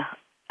on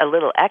a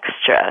little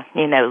extra,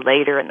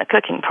 later in the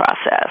cooking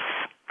process.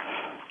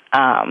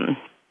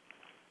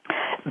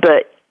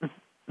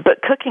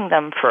 But cooking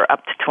them for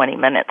up to 20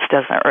 minutes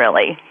doesn't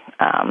really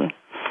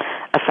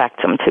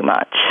affect them too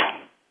much.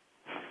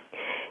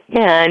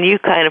 Yeah, and you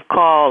kind of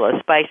call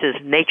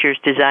spices nature's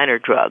designer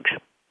drugs,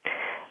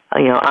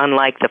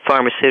 unlike the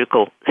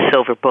pharmaceutical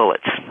silver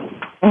bullets.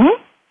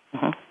 Mm-hmm.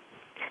 Mm-hmm.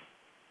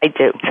 I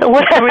do. So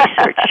what's the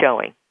research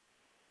showing?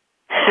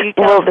 Can you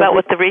tell us about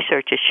what the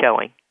research is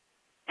showing?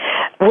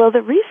 Well,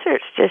 the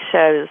research just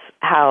shows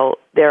how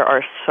there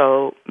are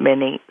so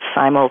many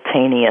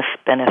simultaneous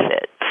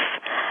benefits.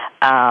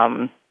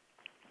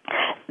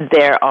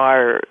 There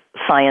are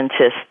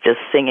scientists just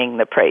singing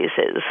the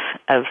praises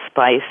of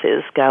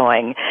spices,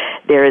 going,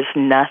 there is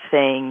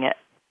nothing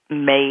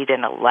made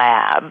in a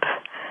lab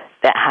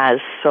that has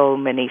so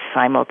many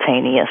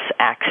simultaneous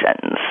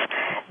actions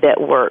that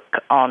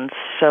work on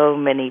so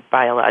many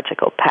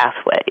biological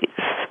pathways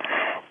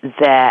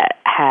that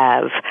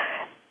have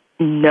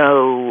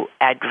no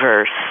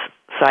adverse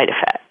side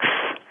effects.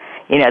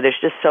 There's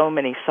just so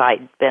many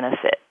side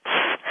benefits.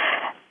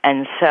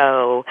 And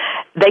so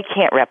they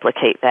can't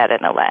replicate that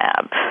in a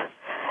lab.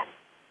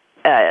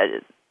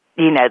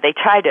 They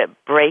try to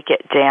break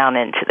it down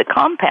into the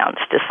compounds,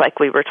 just like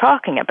we were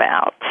talking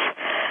about.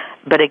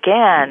 But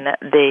again,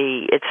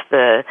 it's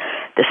the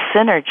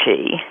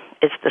synergy,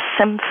 it's the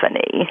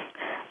symphony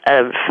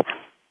of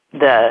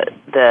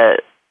the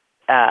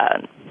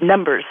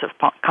numbers of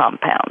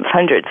compounds,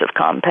 hundreds of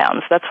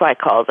compounds. That's why I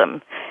call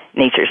them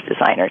nature's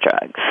designer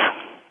drugs.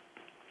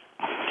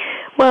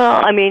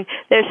 Well,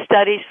 there's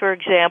studies, for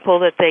example,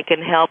 that they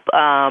can help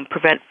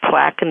prevent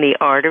plaque in the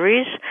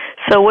arteries.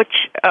 So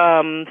which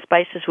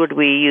spices would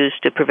we use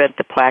to prevent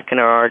the plaque in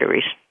our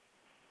arteries?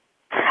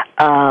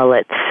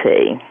 Let's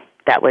see.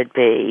 That would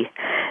be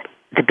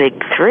the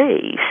big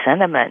three: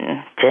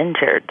 cinnamon,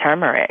 ginger,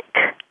 turmeric.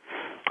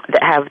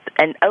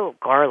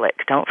 Garlic.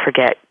 Don't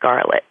forget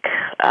garlic.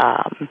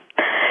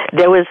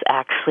 There was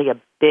actually a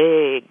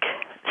big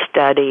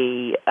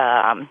study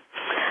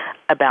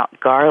about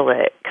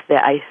garlic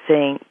that I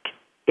think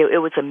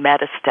it was a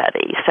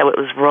meta-study, so it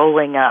was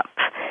rolling up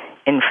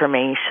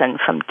information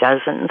from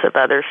dozens of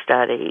other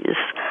studies,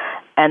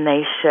 and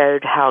they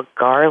showed how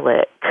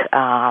garlic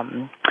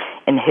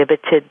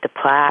inhibited the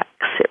plaques.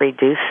 It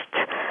reduced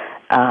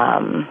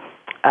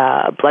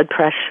blood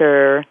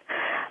pressure,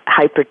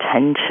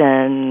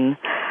 hypertension.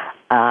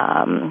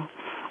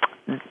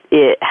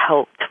 It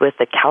helped with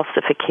the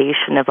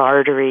calcification of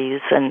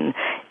arteries and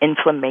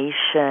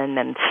inflammation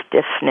and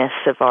stiffness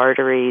of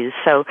arteries.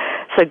 So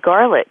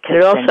garlic.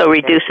 It also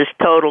reduces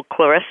total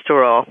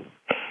cholesterol.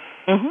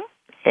 Mm-hmm.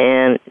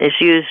 And it's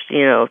used,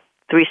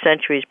 3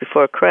 centuries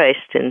before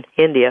Christ in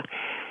India.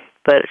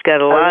 But it's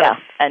got a lot of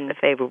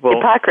favorable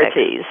Hippocrates.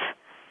 effects.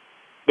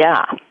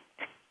 Yeah.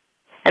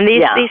 And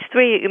these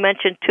three, you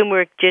mentioned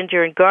turmeric,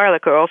 ginger, and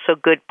garlic, are also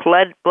good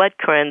blood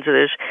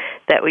cleansers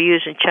that we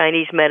use in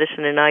Chinese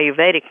medicine and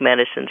Ayurvedic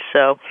medicine.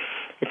 So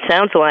it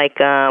sounds like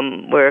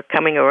we're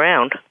coming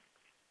around.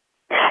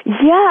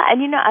 Yeah,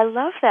 and I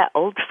love that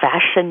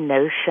old-fashioned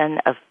notion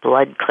of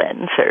blood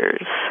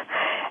cleansers.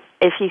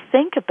 If you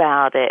think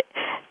about it,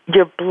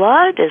 your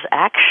blood is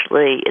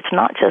actually, it's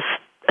not just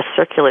a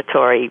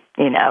circulatory,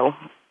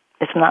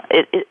 it's not.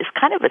 It's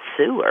kind of a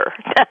sewer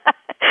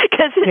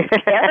because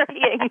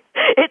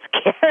it's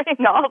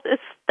carrying all this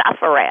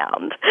stuff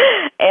around,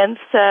 and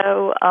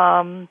so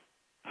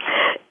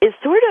it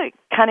sort of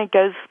kind of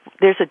goes.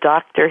 There's a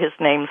doctor. His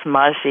name's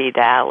Majid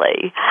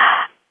Ali,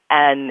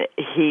 and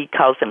he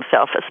calls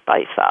himself a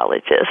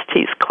spiceologist.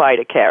 He's quite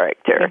a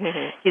character.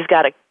 Mm-hmm. He's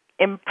got an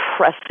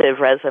impressive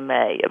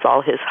resume of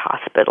all his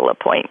hospital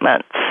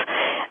appointments,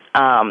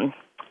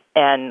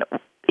 and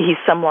he's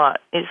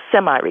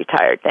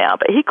semi-retired now,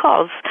 but he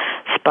calls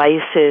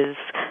spices,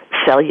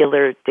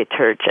 cellular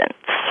detergents.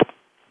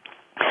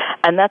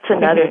 And that's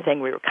another thing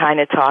we were kind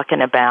of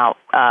talking about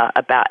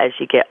as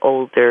you get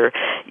older,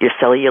 your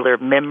cellular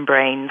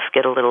membranes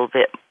get a little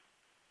bit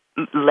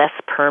less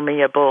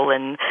permeable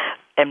and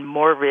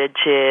more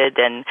rigid,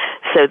 and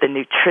so the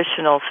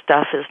nutritional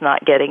stuff is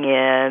not getting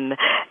in,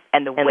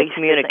 and the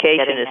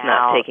communication is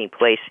not taking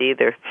place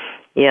either.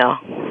 Yeah.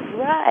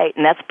 Right,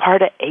 and that's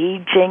part of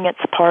aging, it's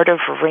part of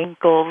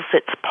wrinkles,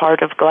 it's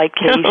part of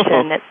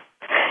glycation,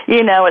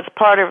 it's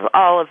part of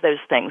all of those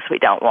things we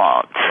don't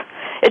want.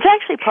 It's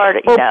actually part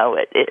of,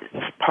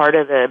 it's part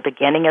of the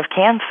beginning of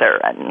cancer,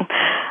 and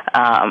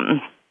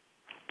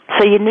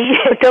so you need.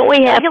 Don't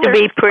we have to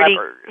be pretty?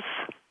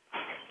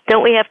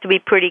 Don't we have to be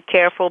pretty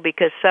careful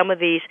because some of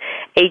these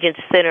agents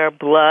thin our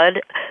blood,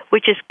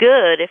 which is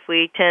good if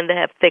we tend to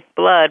have thick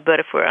blood, but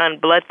if we're on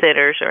blood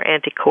thinners or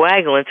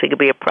anticoagulants, it could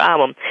be a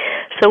problem.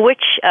 So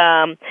which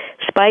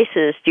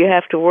spices do you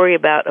have to worry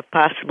about of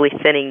possibly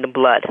thinning the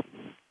blood?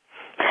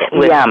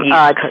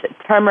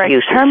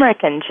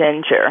 Turmeric and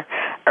ginger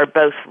are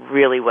both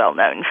really well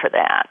known for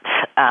that.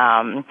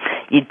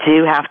 You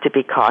do have to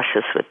be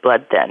cautious with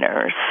blood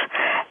thinners.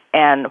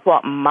 And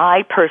what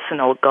my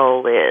personal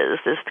goal is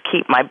to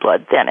keep my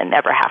blood thin and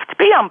never have to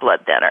be on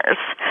blood thinners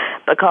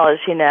because,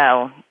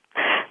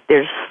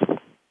 there's,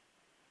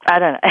 I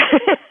don't know.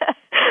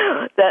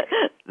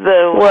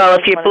 Well,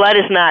 if your blood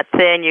is not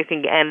thin, you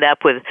can end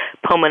up with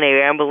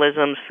pulmonary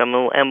embolisms,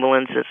 femoral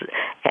embolisms,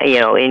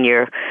 in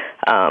your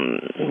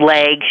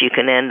legs. You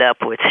can end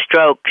up with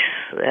strokes.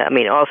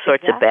 All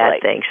sorts of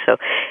bad things. So,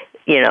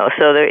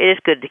 so it is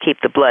good to keep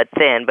the blood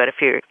thin, but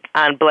if you're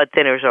on blood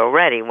thinners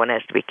already, one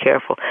has to be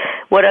careful.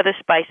 What other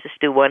spices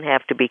do one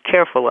have to be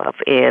careful of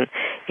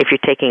if you're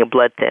taking a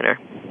blood thinner?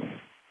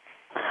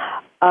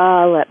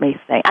 Let me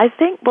think. I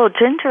think,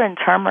 ginger and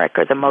turmeric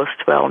are the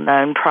most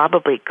well-known,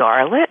 probably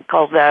garlic,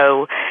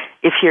 although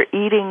if you're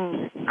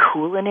eating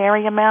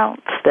culinary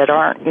amounts that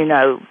aren't,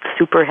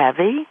 super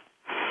heavy,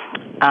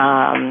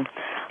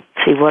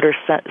 see, what are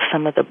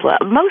some of the blood?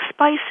 Most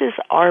spices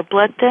are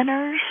blood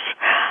thinners.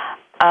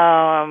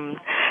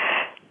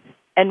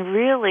 And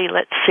really,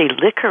 let's see,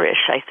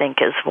 licorice, I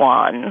think, is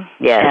one.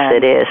 Yes,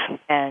 it is.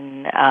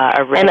 And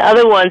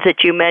other ones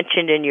that you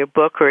mentioned in your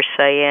book are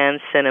cayenne,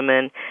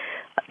 cinnamon,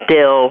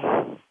 dill,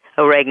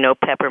 oregano,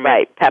 peppermint.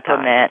 Right,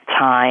 peppermint,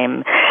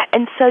 thyme.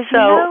 And so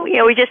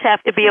we just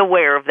have to be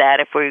aware of that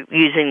if we're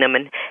using them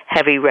in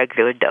heavy,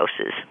 regular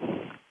doses.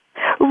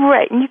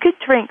 Right, and you could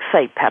drink,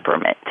 say,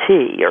 peppermint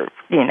tea or,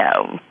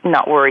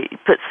 not worry,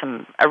 put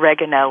some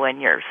oregano in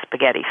your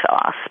spaghetti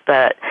sauce.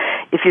 But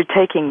if you're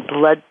taking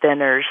blood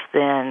thinners,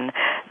 then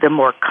the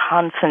more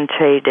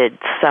concentrated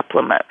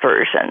supplement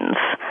versions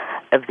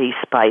of these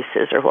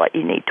spices are what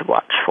you need to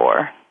watch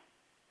for.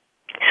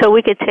 So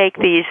we could take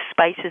these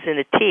spices in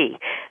a tea,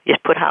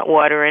 just put hot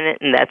water in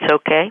it, and that's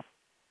okay?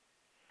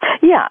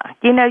 Yeah,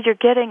 you're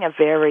getting a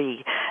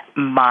very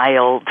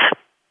mild,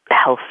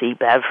 healthy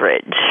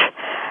beverage.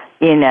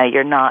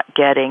 You're not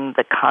getting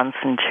the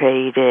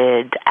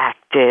concentrated,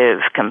 active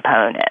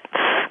components.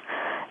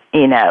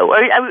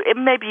 Or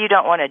maybe you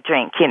don't want to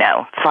drink,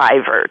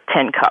 5 or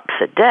 10 cups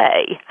a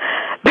day.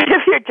 But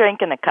if you're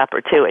drinking a cup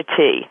or two of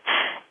tea,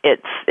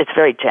 it's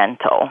very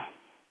gentle.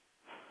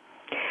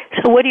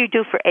 So what do you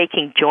do for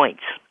aching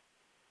joints?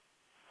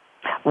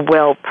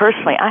 Well,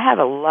 personally, I have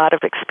a lot of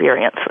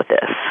experience with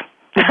this.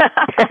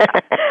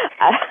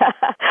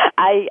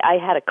 I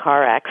had a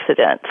car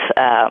accident,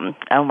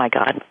 oh my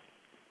God,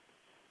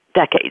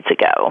 decades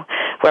ago,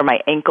 where my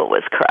ankle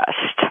was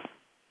crushed.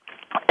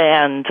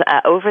 And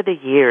over the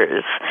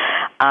years,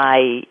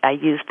 I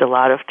used a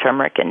lot of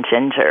turmeric and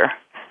ginger,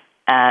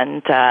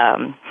 and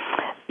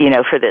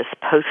for this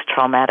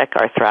post-traumatic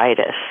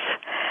arthritis,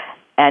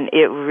 and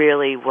it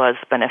really was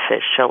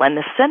beneficial, and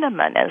the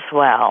cinnamon as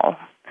well.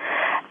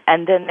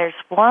 And then there's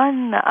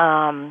one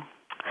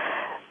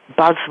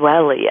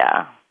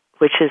boswellia,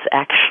 which is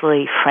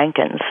actually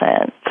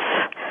frankincense,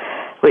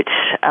 which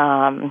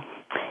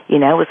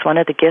was one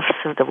of the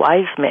gifts of the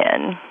wise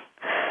men.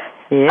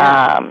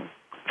 Yeah.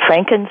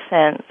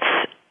 Frankincense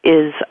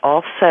is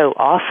also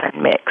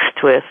often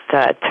mixed with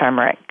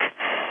turmeric,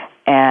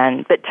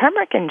 but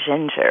turmeric and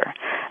ginger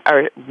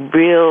are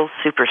real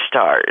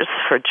superstars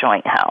for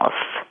joint health.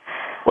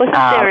 Wasn't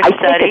there a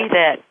study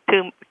that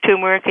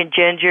turmeric and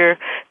ginger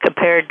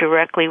compared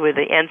directly with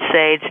the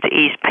NSAIDs to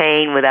ease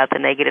pain without the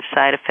negative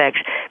side effects?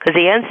 Because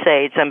the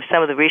NSAIDs,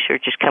 some of the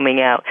research is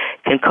coming out,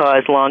 can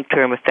cause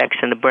long-term effects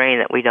in the brain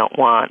that we don't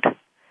want.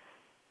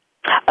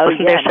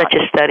 Wasn't there such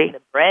a study? In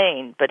the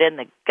brain, but in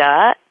the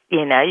gut, you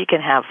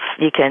can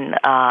in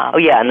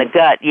the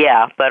gut,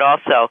 yeah, but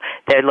also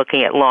they're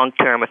looking at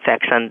long-term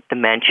effects on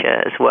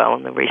dementia as well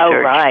in the research. Oh,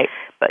 right.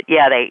 But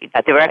yeah, they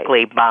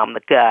directly bomb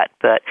the gut,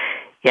 but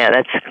yeah,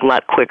 that's a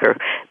lot quicker.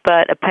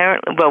 But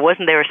apparently,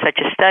 wasn't there such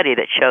a study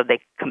that showed they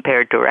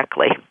compared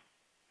directly?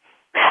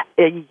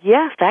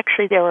 Yes,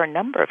 actually there were a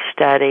number of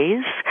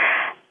studies,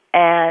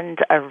 and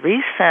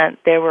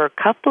there were a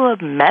couple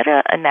of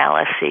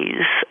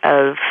meta-analyses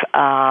of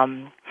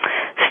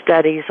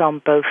studies on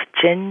both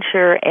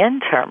ginger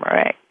and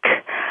turmeric.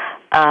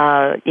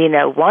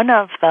 One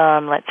of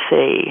them, let's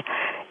see,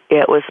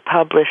 it was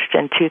published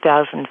in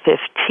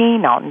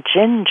 2015 on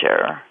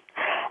ginger,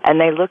 and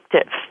they looked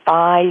at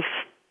 5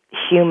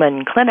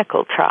 human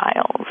clinical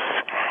trials,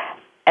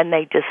 and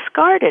they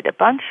discarded a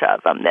bunch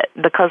of them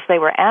because they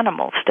were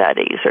animal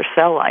studies or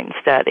cell line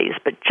studies,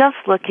 but just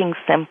looking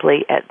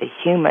simply at the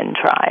human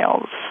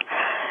trials.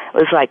 It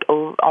was like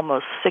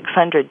almost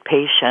 600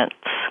 patients,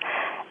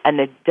 and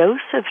the dose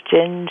of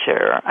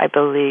ginger, I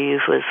believe,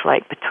 was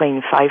like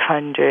between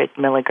 500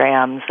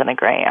 milligrams and a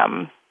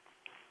gram.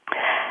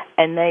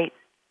 And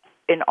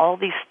in all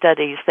these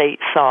studies, they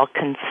saw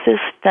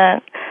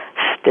consistent,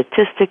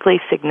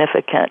 statistically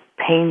significant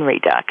pain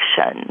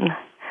reduction.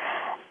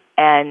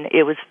 And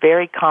it was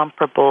very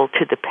comparable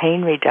to the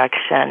pain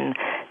reduction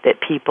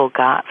that people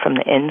got from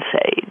the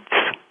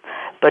NSAIDs.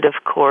 But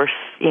of course,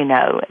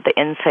 the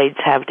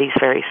NSAIDs have these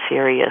very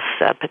serious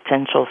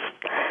potential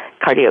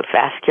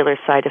cardiovascular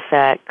side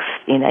effects.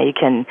 You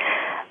can,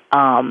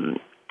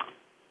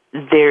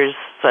 there's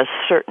a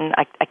certain,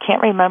 I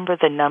can't remember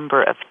the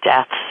number of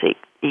deaths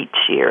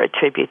each year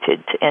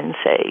attributed to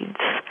NSAIDs.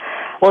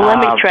 Well, let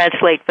me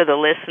translate for the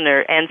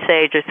listener.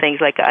 NSAIDs are things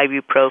like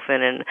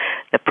ibuprofen and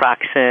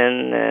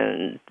naproxen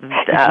and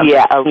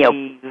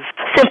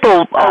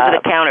simple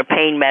over-the-counter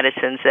pain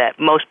medicines that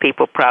most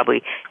people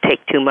probably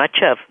take too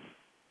much of.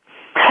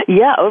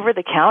 Yeah,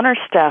 over-the-counter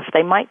stuff.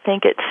 They might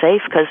think it's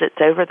safe because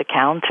it's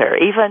over-the-counter.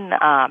 Even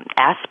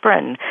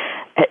aspirin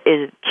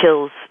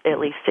kills at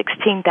least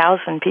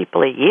 16,000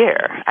 people a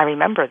year. I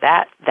remember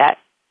that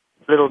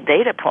little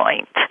data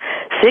point.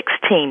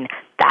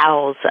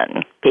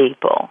 16,000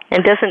 people.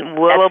 And doesn't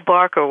willow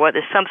bark or what?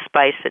 There's some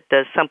spice that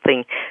does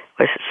something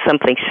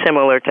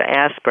similar to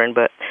aspirin,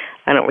 but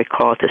I don't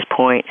recall at this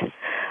point.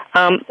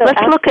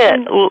 Let's look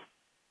at.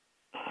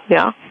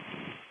 Yeah.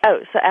 Oh,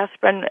 so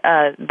aspirin,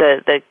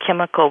 the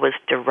chemical was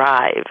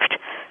derived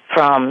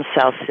from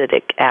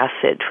salicylic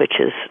acid, which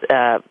is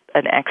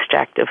an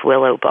extract of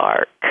willow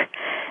bark.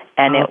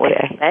 And it was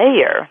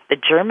Bayer, the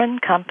German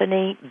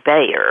company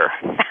Bayer.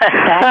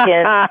 Back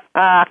in,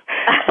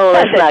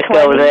 let's not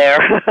go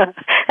there.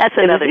 That's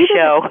another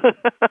show.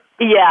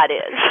 Yeah, it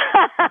is.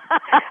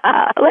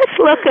 Let's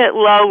look at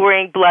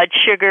lowering blood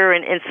sugar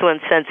and insulin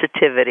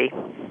sensitivity.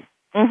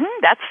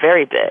 That's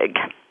very big.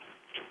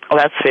 Well,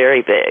 that's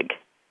very big.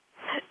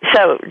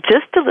 So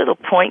just a little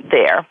point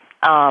there.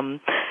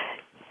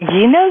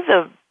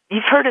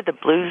 You've heard of the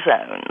blue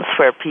zones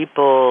where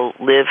people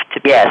live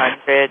to be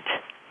 100?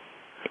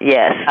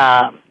 Yes.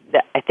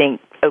 I think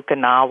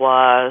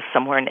Okinawa,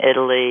 somewhere in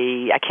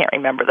Italy. I can't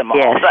remember them all.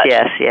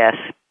 Yes.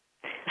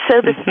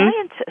 So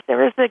there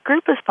was a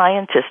group of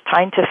scientists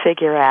trying to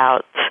figure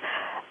out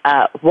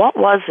what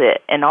was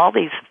it in all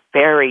these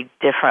very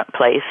different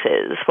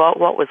places. What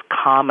was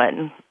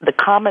common? The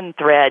common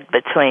thread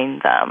between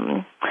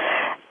them.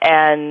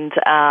 And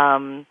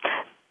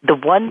the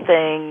one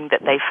thing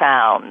that they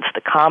found,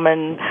 the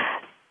common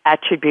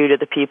attribute of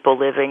the people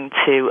living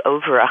to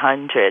over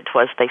 100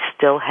 was they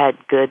still had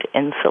good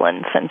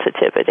insulin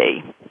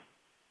sensitivity.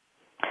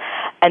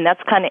 And that's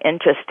kind of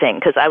interesting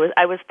because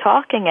I was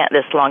talking at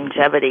this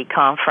longevity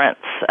conference,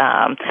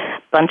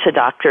 bunch of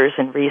doctors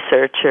and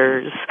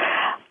researchers,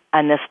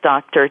 and this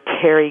Dr.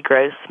 Terry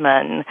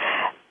Grossman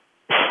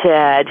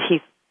said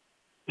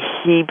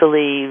he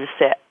believes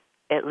that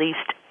at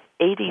least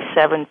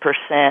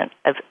 87%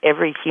 of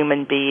every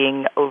human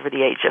being over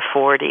the age of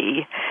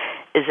 40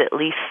 is at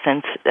least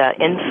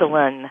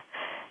insulin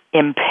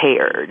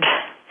impaired.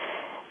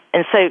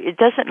 And so it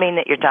doesn't mean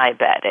that you're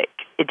diabetic.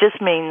 It just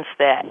means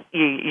that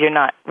you're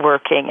not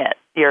working it.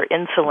 Your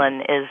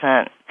insulin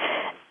isn't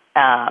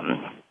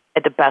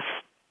at the best,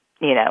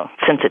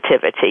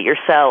 sensitivity. Your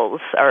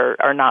cells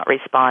are not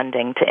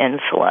responding to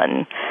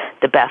insulin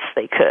the best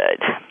they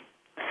could.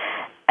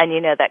 And,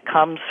 that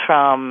comes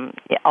from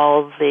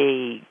all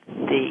the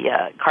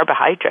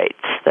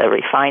carbohydrates, the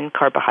refined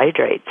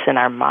carbohydrates in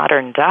our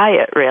modern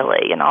diet,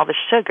 really, and all the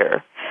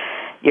sugar.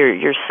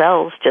 Your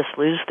cells just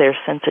lose their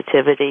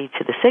sensitivity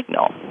to the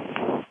signal.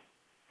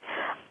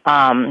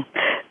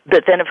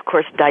 But then, of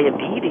course,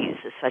 diabetes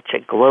is such a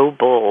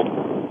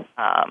global,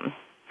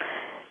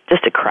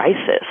 just a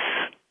crisis.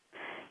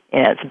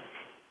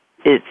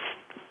 It's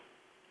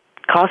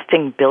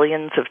costing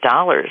billions of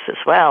dollars as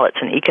well.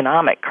 It's an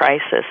economic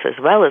crisis as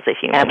well as a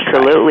human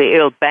Absolutely. crisis.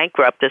 It'll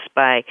bankrupt us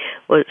by,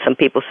 some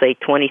people say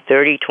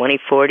 2030,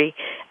 2040.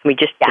 I mean,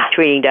 just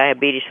treating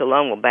diabetes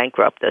alone will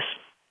bankrupt us.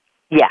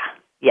 Yeah.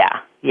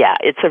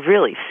 It's a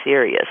really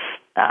serious,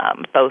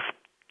 both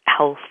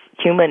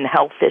human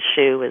health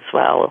issue as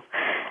well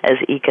as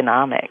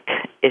economic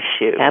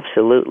issue.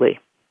 Absolutely.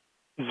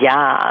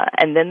 Yeah,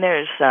 and then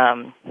there's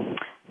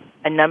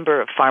a number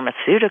of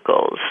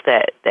pharmaceuticals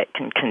that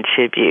can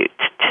contribute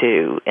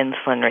to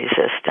insulin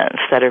resistance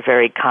that are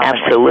very common.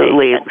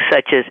 Absolutely,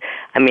 such as,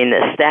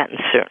 the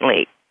statins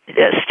certainly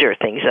stir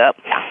things up.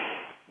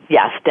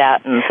 Yeah,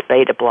 statins,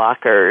 beta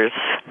blockers,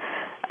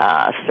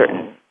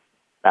 certain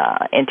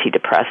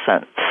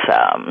antidepressants.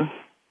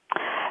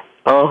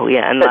 Oh,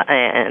 yeah, and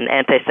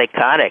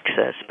antipsychotics,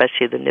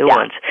 especially the new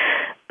ones,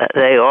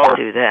 they all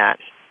do that.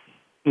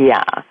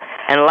 Yeah.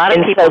 And a lot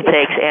of people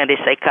take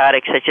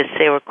antipsychotics that just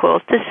say we're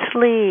close to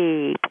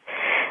sleep.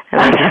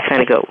 And I just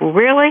kind of go,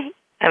 really?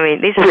 I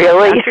mean, these are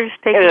doctors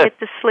taking it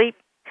to sleep?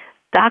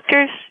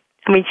 Doctors?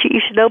 I mean, you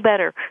should know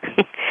better.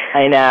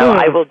 I know.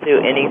 I will do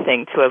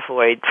anything to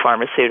avoid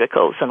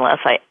pharmaceuticals unless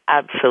I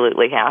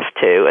absolutely have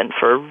to, and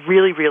for a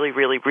really, really,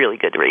 really, really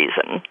good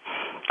reason.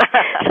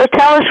 So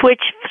tell us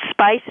which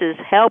spices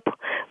help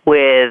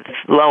with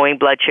lowering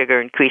blood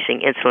sugar,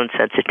 increasing insulin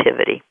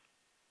sensitivity.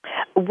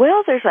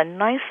 Well, there's a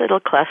nice little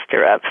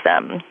cluster of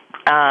them.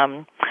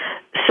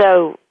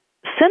 So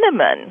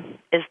cinnamon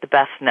is the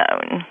best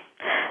known.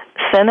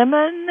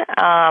 Cinnamon,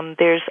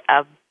 there's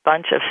a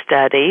bunch of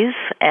studies,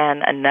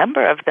 and a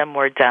number of them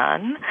were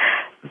done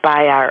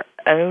by our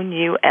own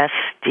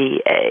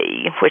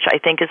USDA, which I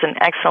think is an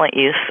excellent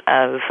use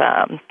of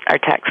our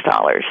tax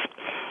dollars.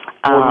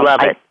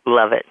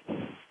 Love it.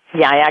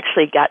 Yeah, I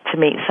actually got to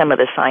meet some of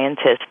the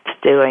scientists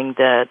doing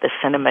the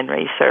cinnamon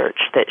research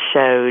that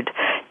showed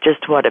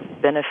just what a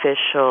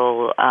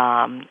beneficial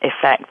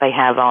effect they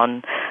have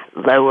on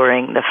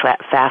lowering the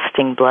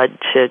fasting blood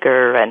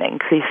sugar and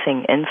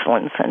increasing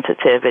insulin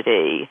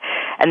sensitivity.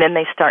 And then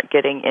they start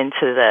getting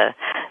into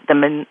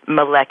the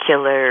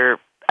molecular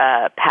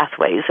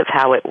pathways of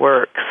how it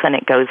works, and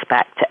it goes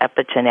back to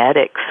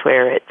epigenetics,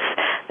 where it's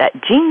that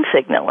gene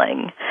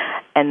signaling,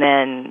 and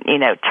then,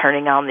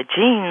 turning on the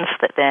genes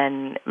that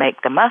then make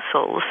the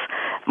muscles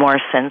more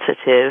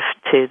sensitive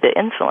to the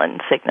insulin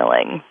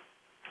signaling.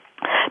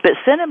 But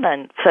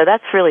cinnamon, so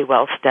that's really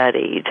well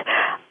studied.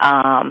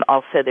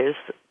 Also, there's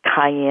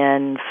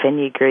cayenne,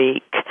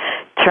 fenugreek.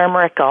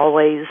 Turmeric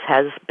always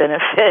has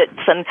benefits,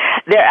 and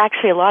there are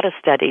actually a lot of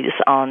studies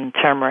on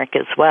turmeric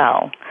as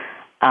well,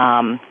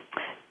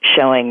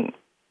 showing,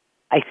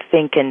 I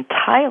think in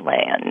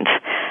Thailand,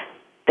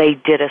 they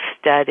did a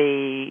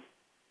study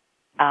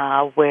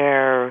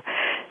where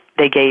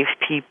they gave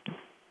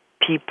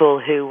people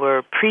who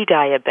were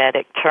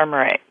pre-diabetic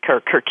turmeric,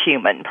 or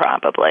curcumin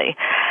probably,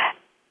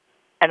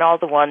 and all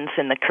the ones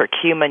in the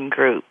curcumin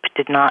group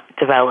did not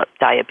develop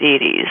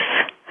diabetes.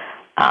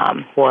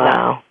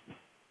 Wow.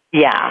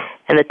 Yeah.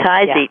 And the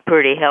Thais eat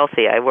pretty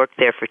healthy. I worked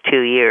there for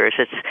 2 years.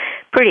 It's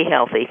pretty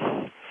healthy.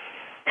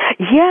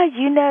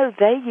 Yeah,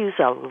 they use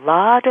a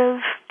lot of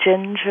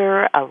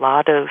ginger, a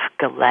lot of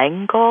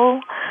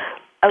galangal.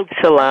 Oh,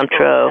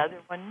 cilantro.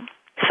 Another one.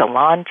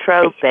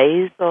 Cilantro,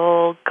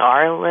 basil,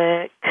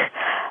 garlic,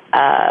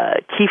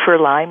 kefir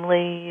lime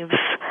leaves.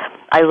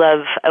 I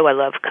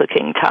love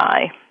cooking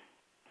Thai.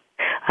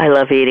 I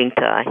love eating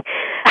Thai.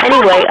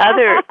 Anyway,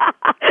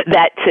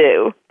 that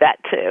too.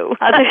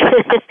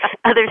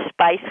 Other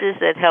spices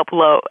that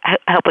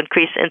help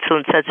increase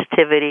insulin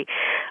sensitivity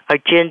are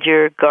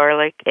ginger,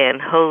 garlic,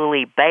 and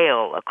holy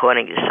basil,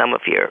 according to some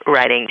of your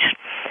writings.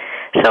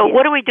 So,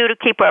 what do we do to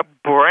keep our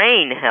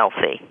brain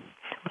healthy?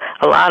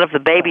 A lot of the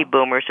baby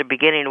boomers are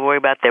beginning to worry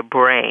about their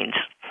brains.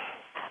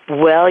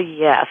 Well,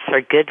 yes,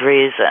 for good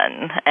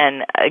reason.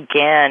 And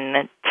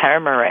again,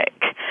 turmeric.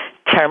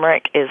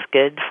 Turmeric is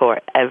good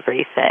for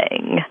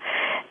everything.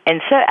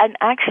 And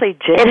actually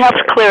ginger. It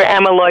helps clear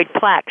amyloid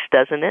plaques,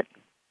 doesn't it?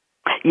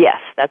 Yes,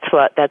 that's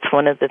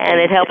one of the things. And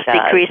it helps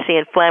decrease the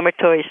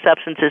inflammatory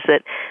substances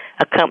that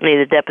accompany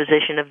the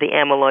deposition of the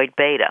amyloid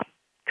beta,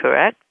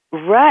 correct?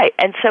 Right.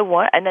 And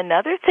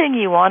another thing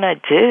you want to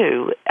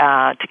do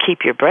to keep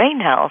your brain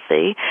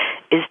healthy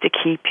is to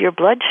keep your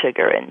blood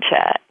sugar in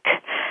check.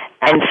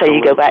 And so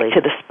you go back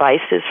to the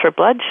spices for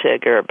blood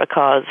sugar,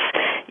 because,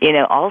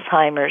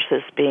 Alzheimer's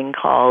is being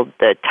called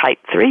the type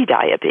 3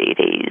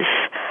 diabetes.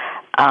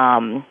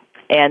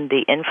 And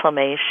the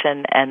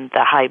inflammation and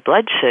the high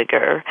blood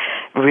sugar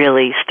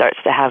really starts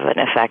to have an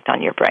effect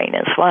on your brain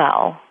as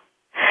well.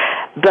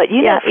 But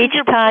each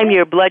time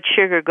your blood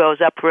sugar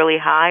goes up really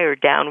high or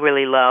down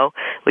really low,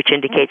 which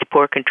indicates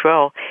poor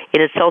control,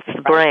 it insults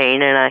the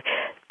brain, and I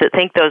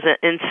think those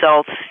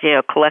insults,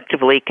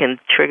 collectively can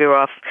trigger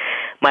off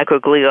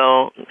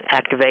microglial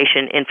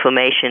activation,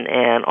 inflammation,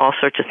 and all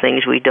sorts of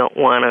things we don't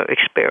want to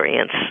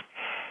experience.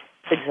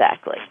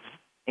 Exactly.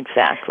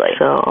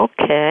 So,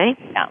 okay.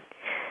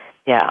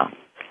 Yeah.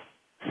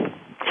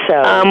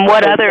 So,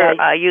 what other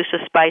use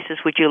of spices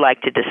would you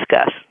like to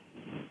discuss?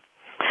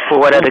 For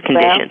what other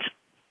conditions?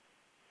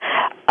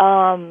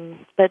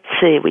 Let's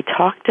see. We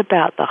talked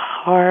about the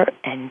heart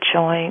and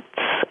joints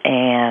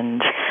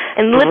and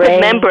lipid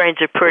membranes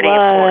are pretty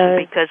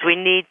important, because we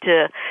need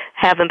to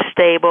have them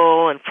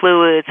stable, and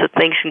fluids, so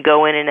things can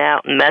go in and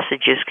out, and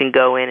messages can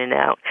go in and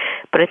out.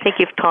 But I think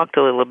you've talked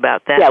a little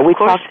about that. Yeah, we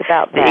talked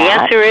about that. The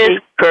answer is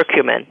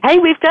curcumin. Hey,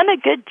 we've done a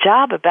good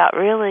job about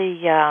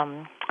really.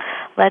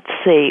 Let's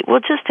see. Well,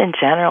 just in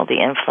general,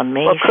 the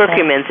inflammation. Well,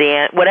 curcumin's the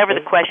answer. Whatever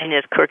the question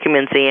is,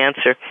 curcumin's the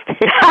answer.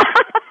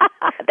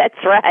 That's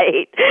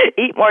right.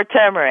 Eat more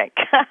turmeric.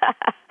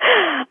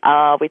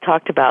 We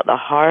talked about the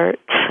heart.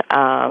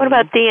 What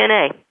about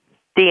DNA?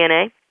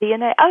 DNA?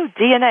 Oh,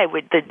 DNA,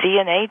 with the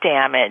DNA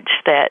damage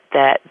that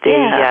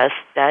the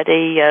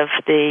study of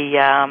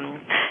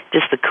the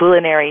just the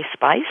culinary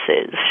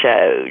spices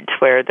showed,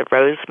 where the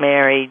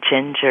rosemary,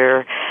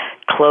 ginger,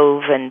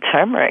 clove, and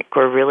turmeric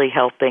were really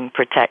helping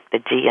protect the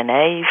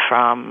DNA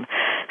from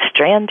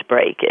strand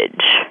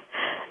breakage.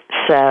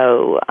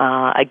 So,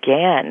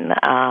 again,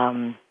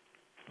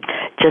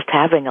 just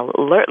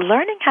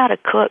learning how to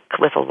cook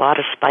with a lot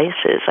of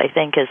spices, I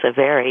think, is a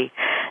very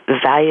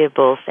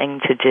valuable thing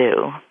to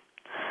do.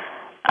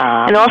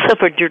 And also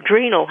for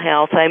adrenal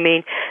health, I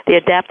mean, the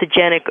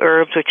adaptogenic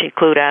herbs, which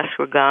include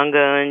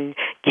ashwagandha and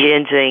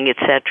ginseng,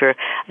 etc.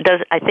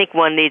 I think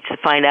one needs to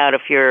find out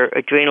if your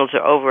adrenals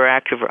are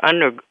overactive or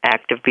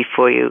underactive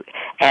before you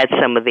add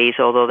some of these,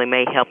 although they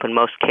may help in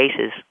most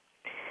cases.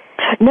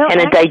 No,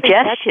 and a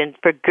digestion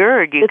for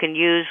GERD, you can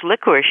use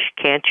licorice,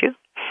 can't you?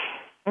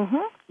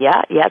 Mm-hmm.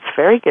 Yeah, it's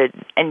very good,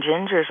 and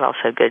ginger is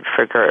also good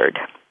for GERD.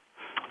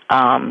 So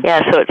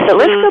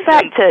let's go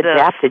back to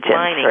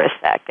adaptogens for a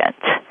second.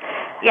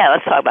 Yeah,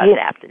 let's talk about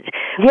adaptogens.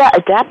 Yeah,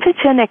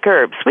 adaptogenic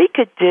herbs. We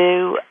could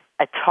do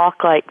a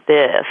talk like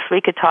this. We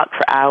could talk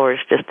for hours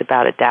just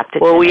about adaptogenic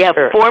herbs. Well, we have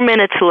 4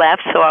 minutes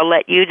left, so I'll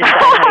let you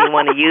decide how you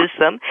want to use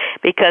them,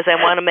 because I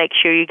want to make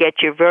sure you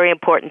get your very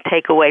important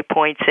takeaway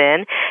points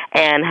in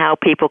and how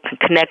people can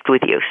connect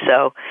with you.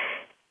 So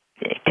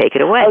take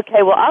it away.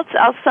 Okay, well,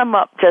 I'll sum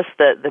up just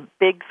the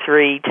big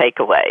 3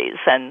 takeaways.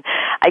 And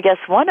I guess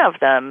one of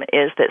them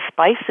is that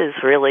spices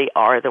really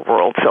are the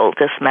world's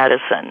oldest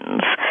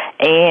medicines.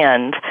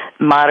 And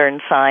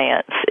modern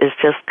science is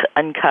just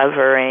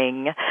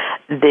uncovering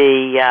just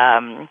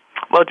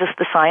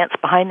the science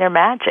behind their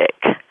magic.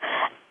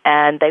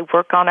 And they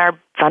work on our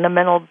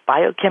fundamental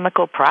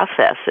biochemical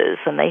processes,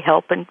 and they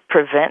help and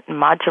prevent and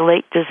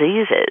modulate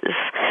diseases.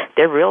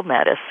 They're real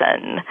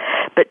medicine.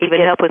 But even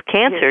help with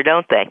cancer,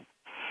 don't they?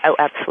 Oh,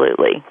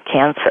 absolutely,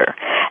 cancer.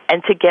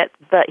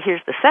 But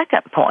here's the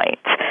second point.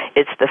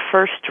 It's the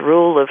first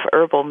rule of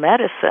herbal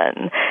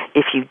medicine.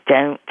 If you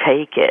don't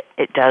take it,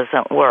 it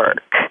doesn't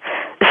work.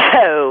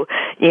 So,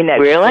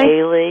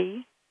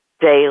 really?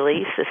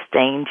 daily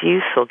sustained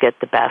use will get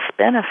the best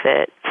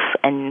benefits.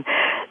 And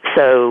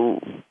so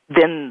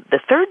then the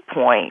third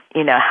point,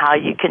 how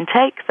you can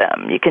take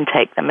them. You can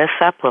take them as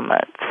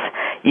supplements.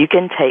 You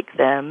can take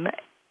them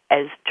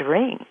as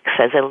drinks,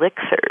 as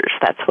elixirs.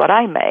 That's what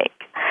I make.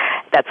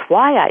 That's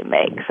why I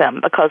make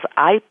them, because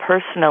I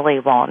personally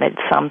wanted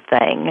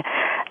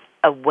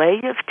a way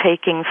of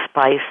taking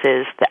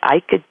spices that I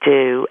could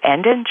do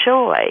and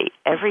enjoy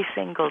every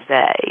single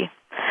day.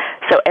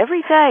 So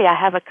every day I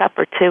have a cup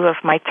or 2 of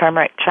my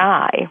turmeric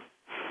chai.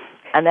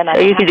 And then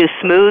you can do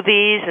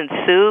smoothies and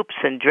soups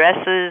and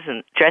dressings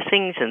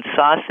and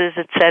sauces,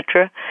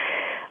 etc.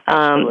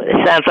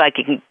 It sounds like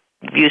you can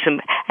use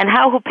them. And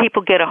how will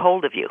people get a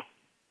hold of you?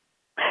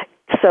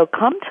 So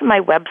come to my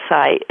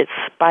website. It's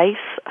Spice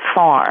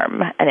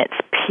Farm, and it's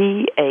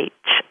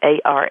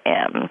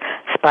PHARM,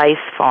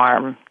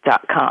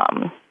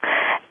 spicefarm.com.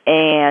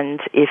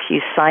 And if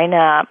you sign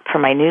up for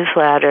my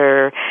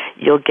newsletter,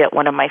 you'll get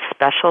one of my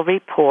special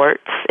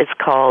reports. It's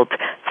called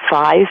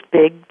 5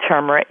 Big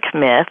Turmeric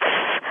Myths.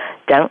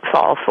 Don't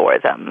fall for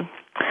them.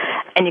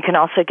 And you can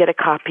also get a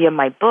copy of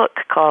my book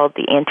called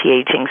The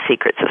Anti-Aging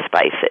Secrets of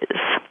Spices.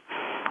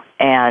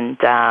 And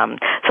so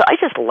I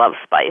just love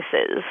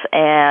spices.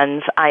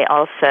 And I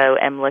also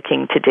am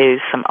looking to do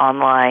some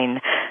online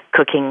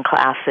cooking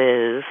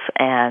classes,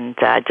 and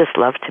I just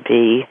love to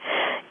be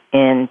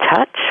in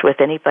touch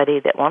with anybody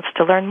that wants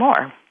to learn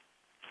more.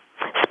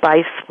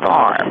 Spice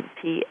Farm,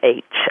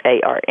 PHARM.com.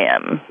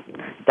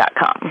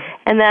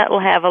 And that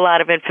will have a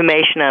lot of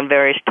information on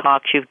various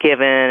talks you've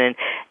given,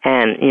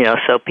 and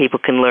so people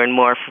can learn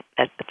more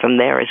from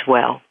there as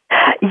well.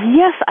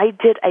 Yes, I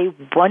did a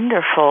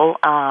wonderful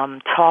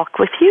talk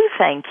with you,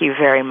 thank you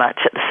very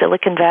much, at the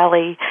Silicon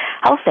Valley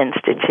Health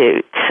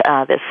Institute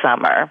this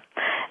summer.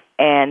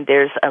 And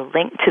there's a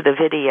link to the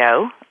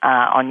video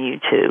on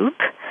YouTube.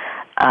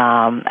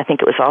 I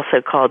think it was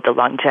also called The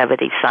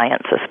Longevity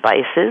Science of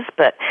Spices.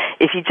 But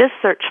if you just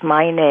search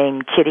my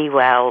name, Kitty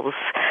Wells,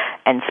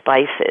 and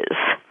spices,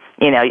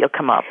 you'll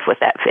come up with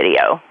that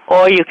video.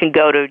 Or you can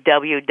go to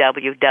www.SVHI,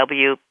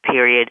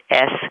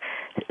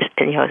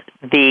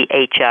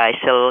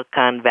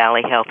 Silicon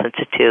Valley Health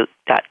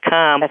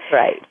Institute.com. That's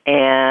right.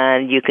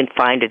 And you can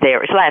find it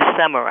there. It was last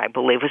summer, I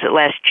believe. Was it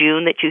last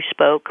June that you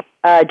spoke?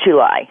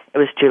 July. It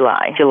was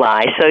July.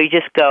 So you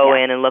just go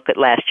in and look at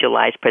last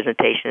July's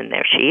presentation, and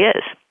there she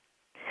is.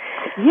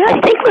 Yeah, I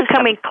think we're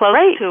coming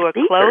close to a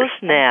close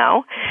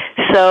now,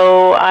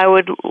 so I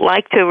would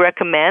like to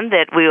recommend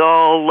that we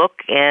all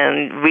look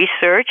and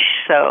research,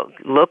 so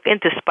look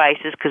into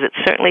spices, because it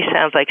certainly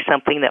sounds like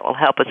something that will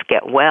help us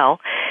get well,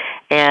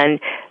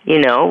 and,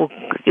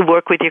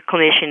 work with your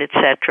clinician,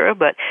 etc.,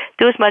 but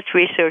do as much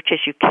research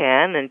as you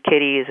can, and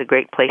Kitty is a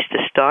great place to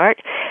start,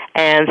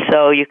 and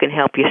so you can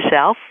help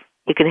yourself,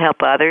 you can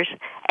help others,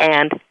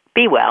 and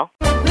be well.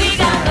 We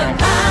got the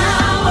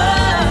power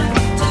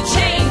to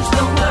change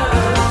the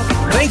world.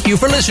 Thank you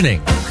for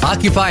listening.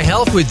 Occupy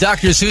Health with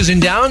Dr. Susan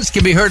Downs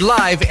can be heard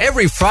live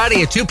every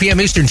Friday at 2 p.m.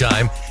 Eastern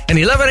Time and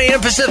 11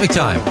 a.m. Pacific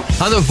Time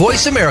on the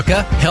Voice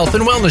America Health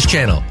and Wellness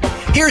Channel.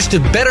 Here's to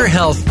better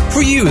health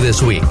for you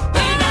this week.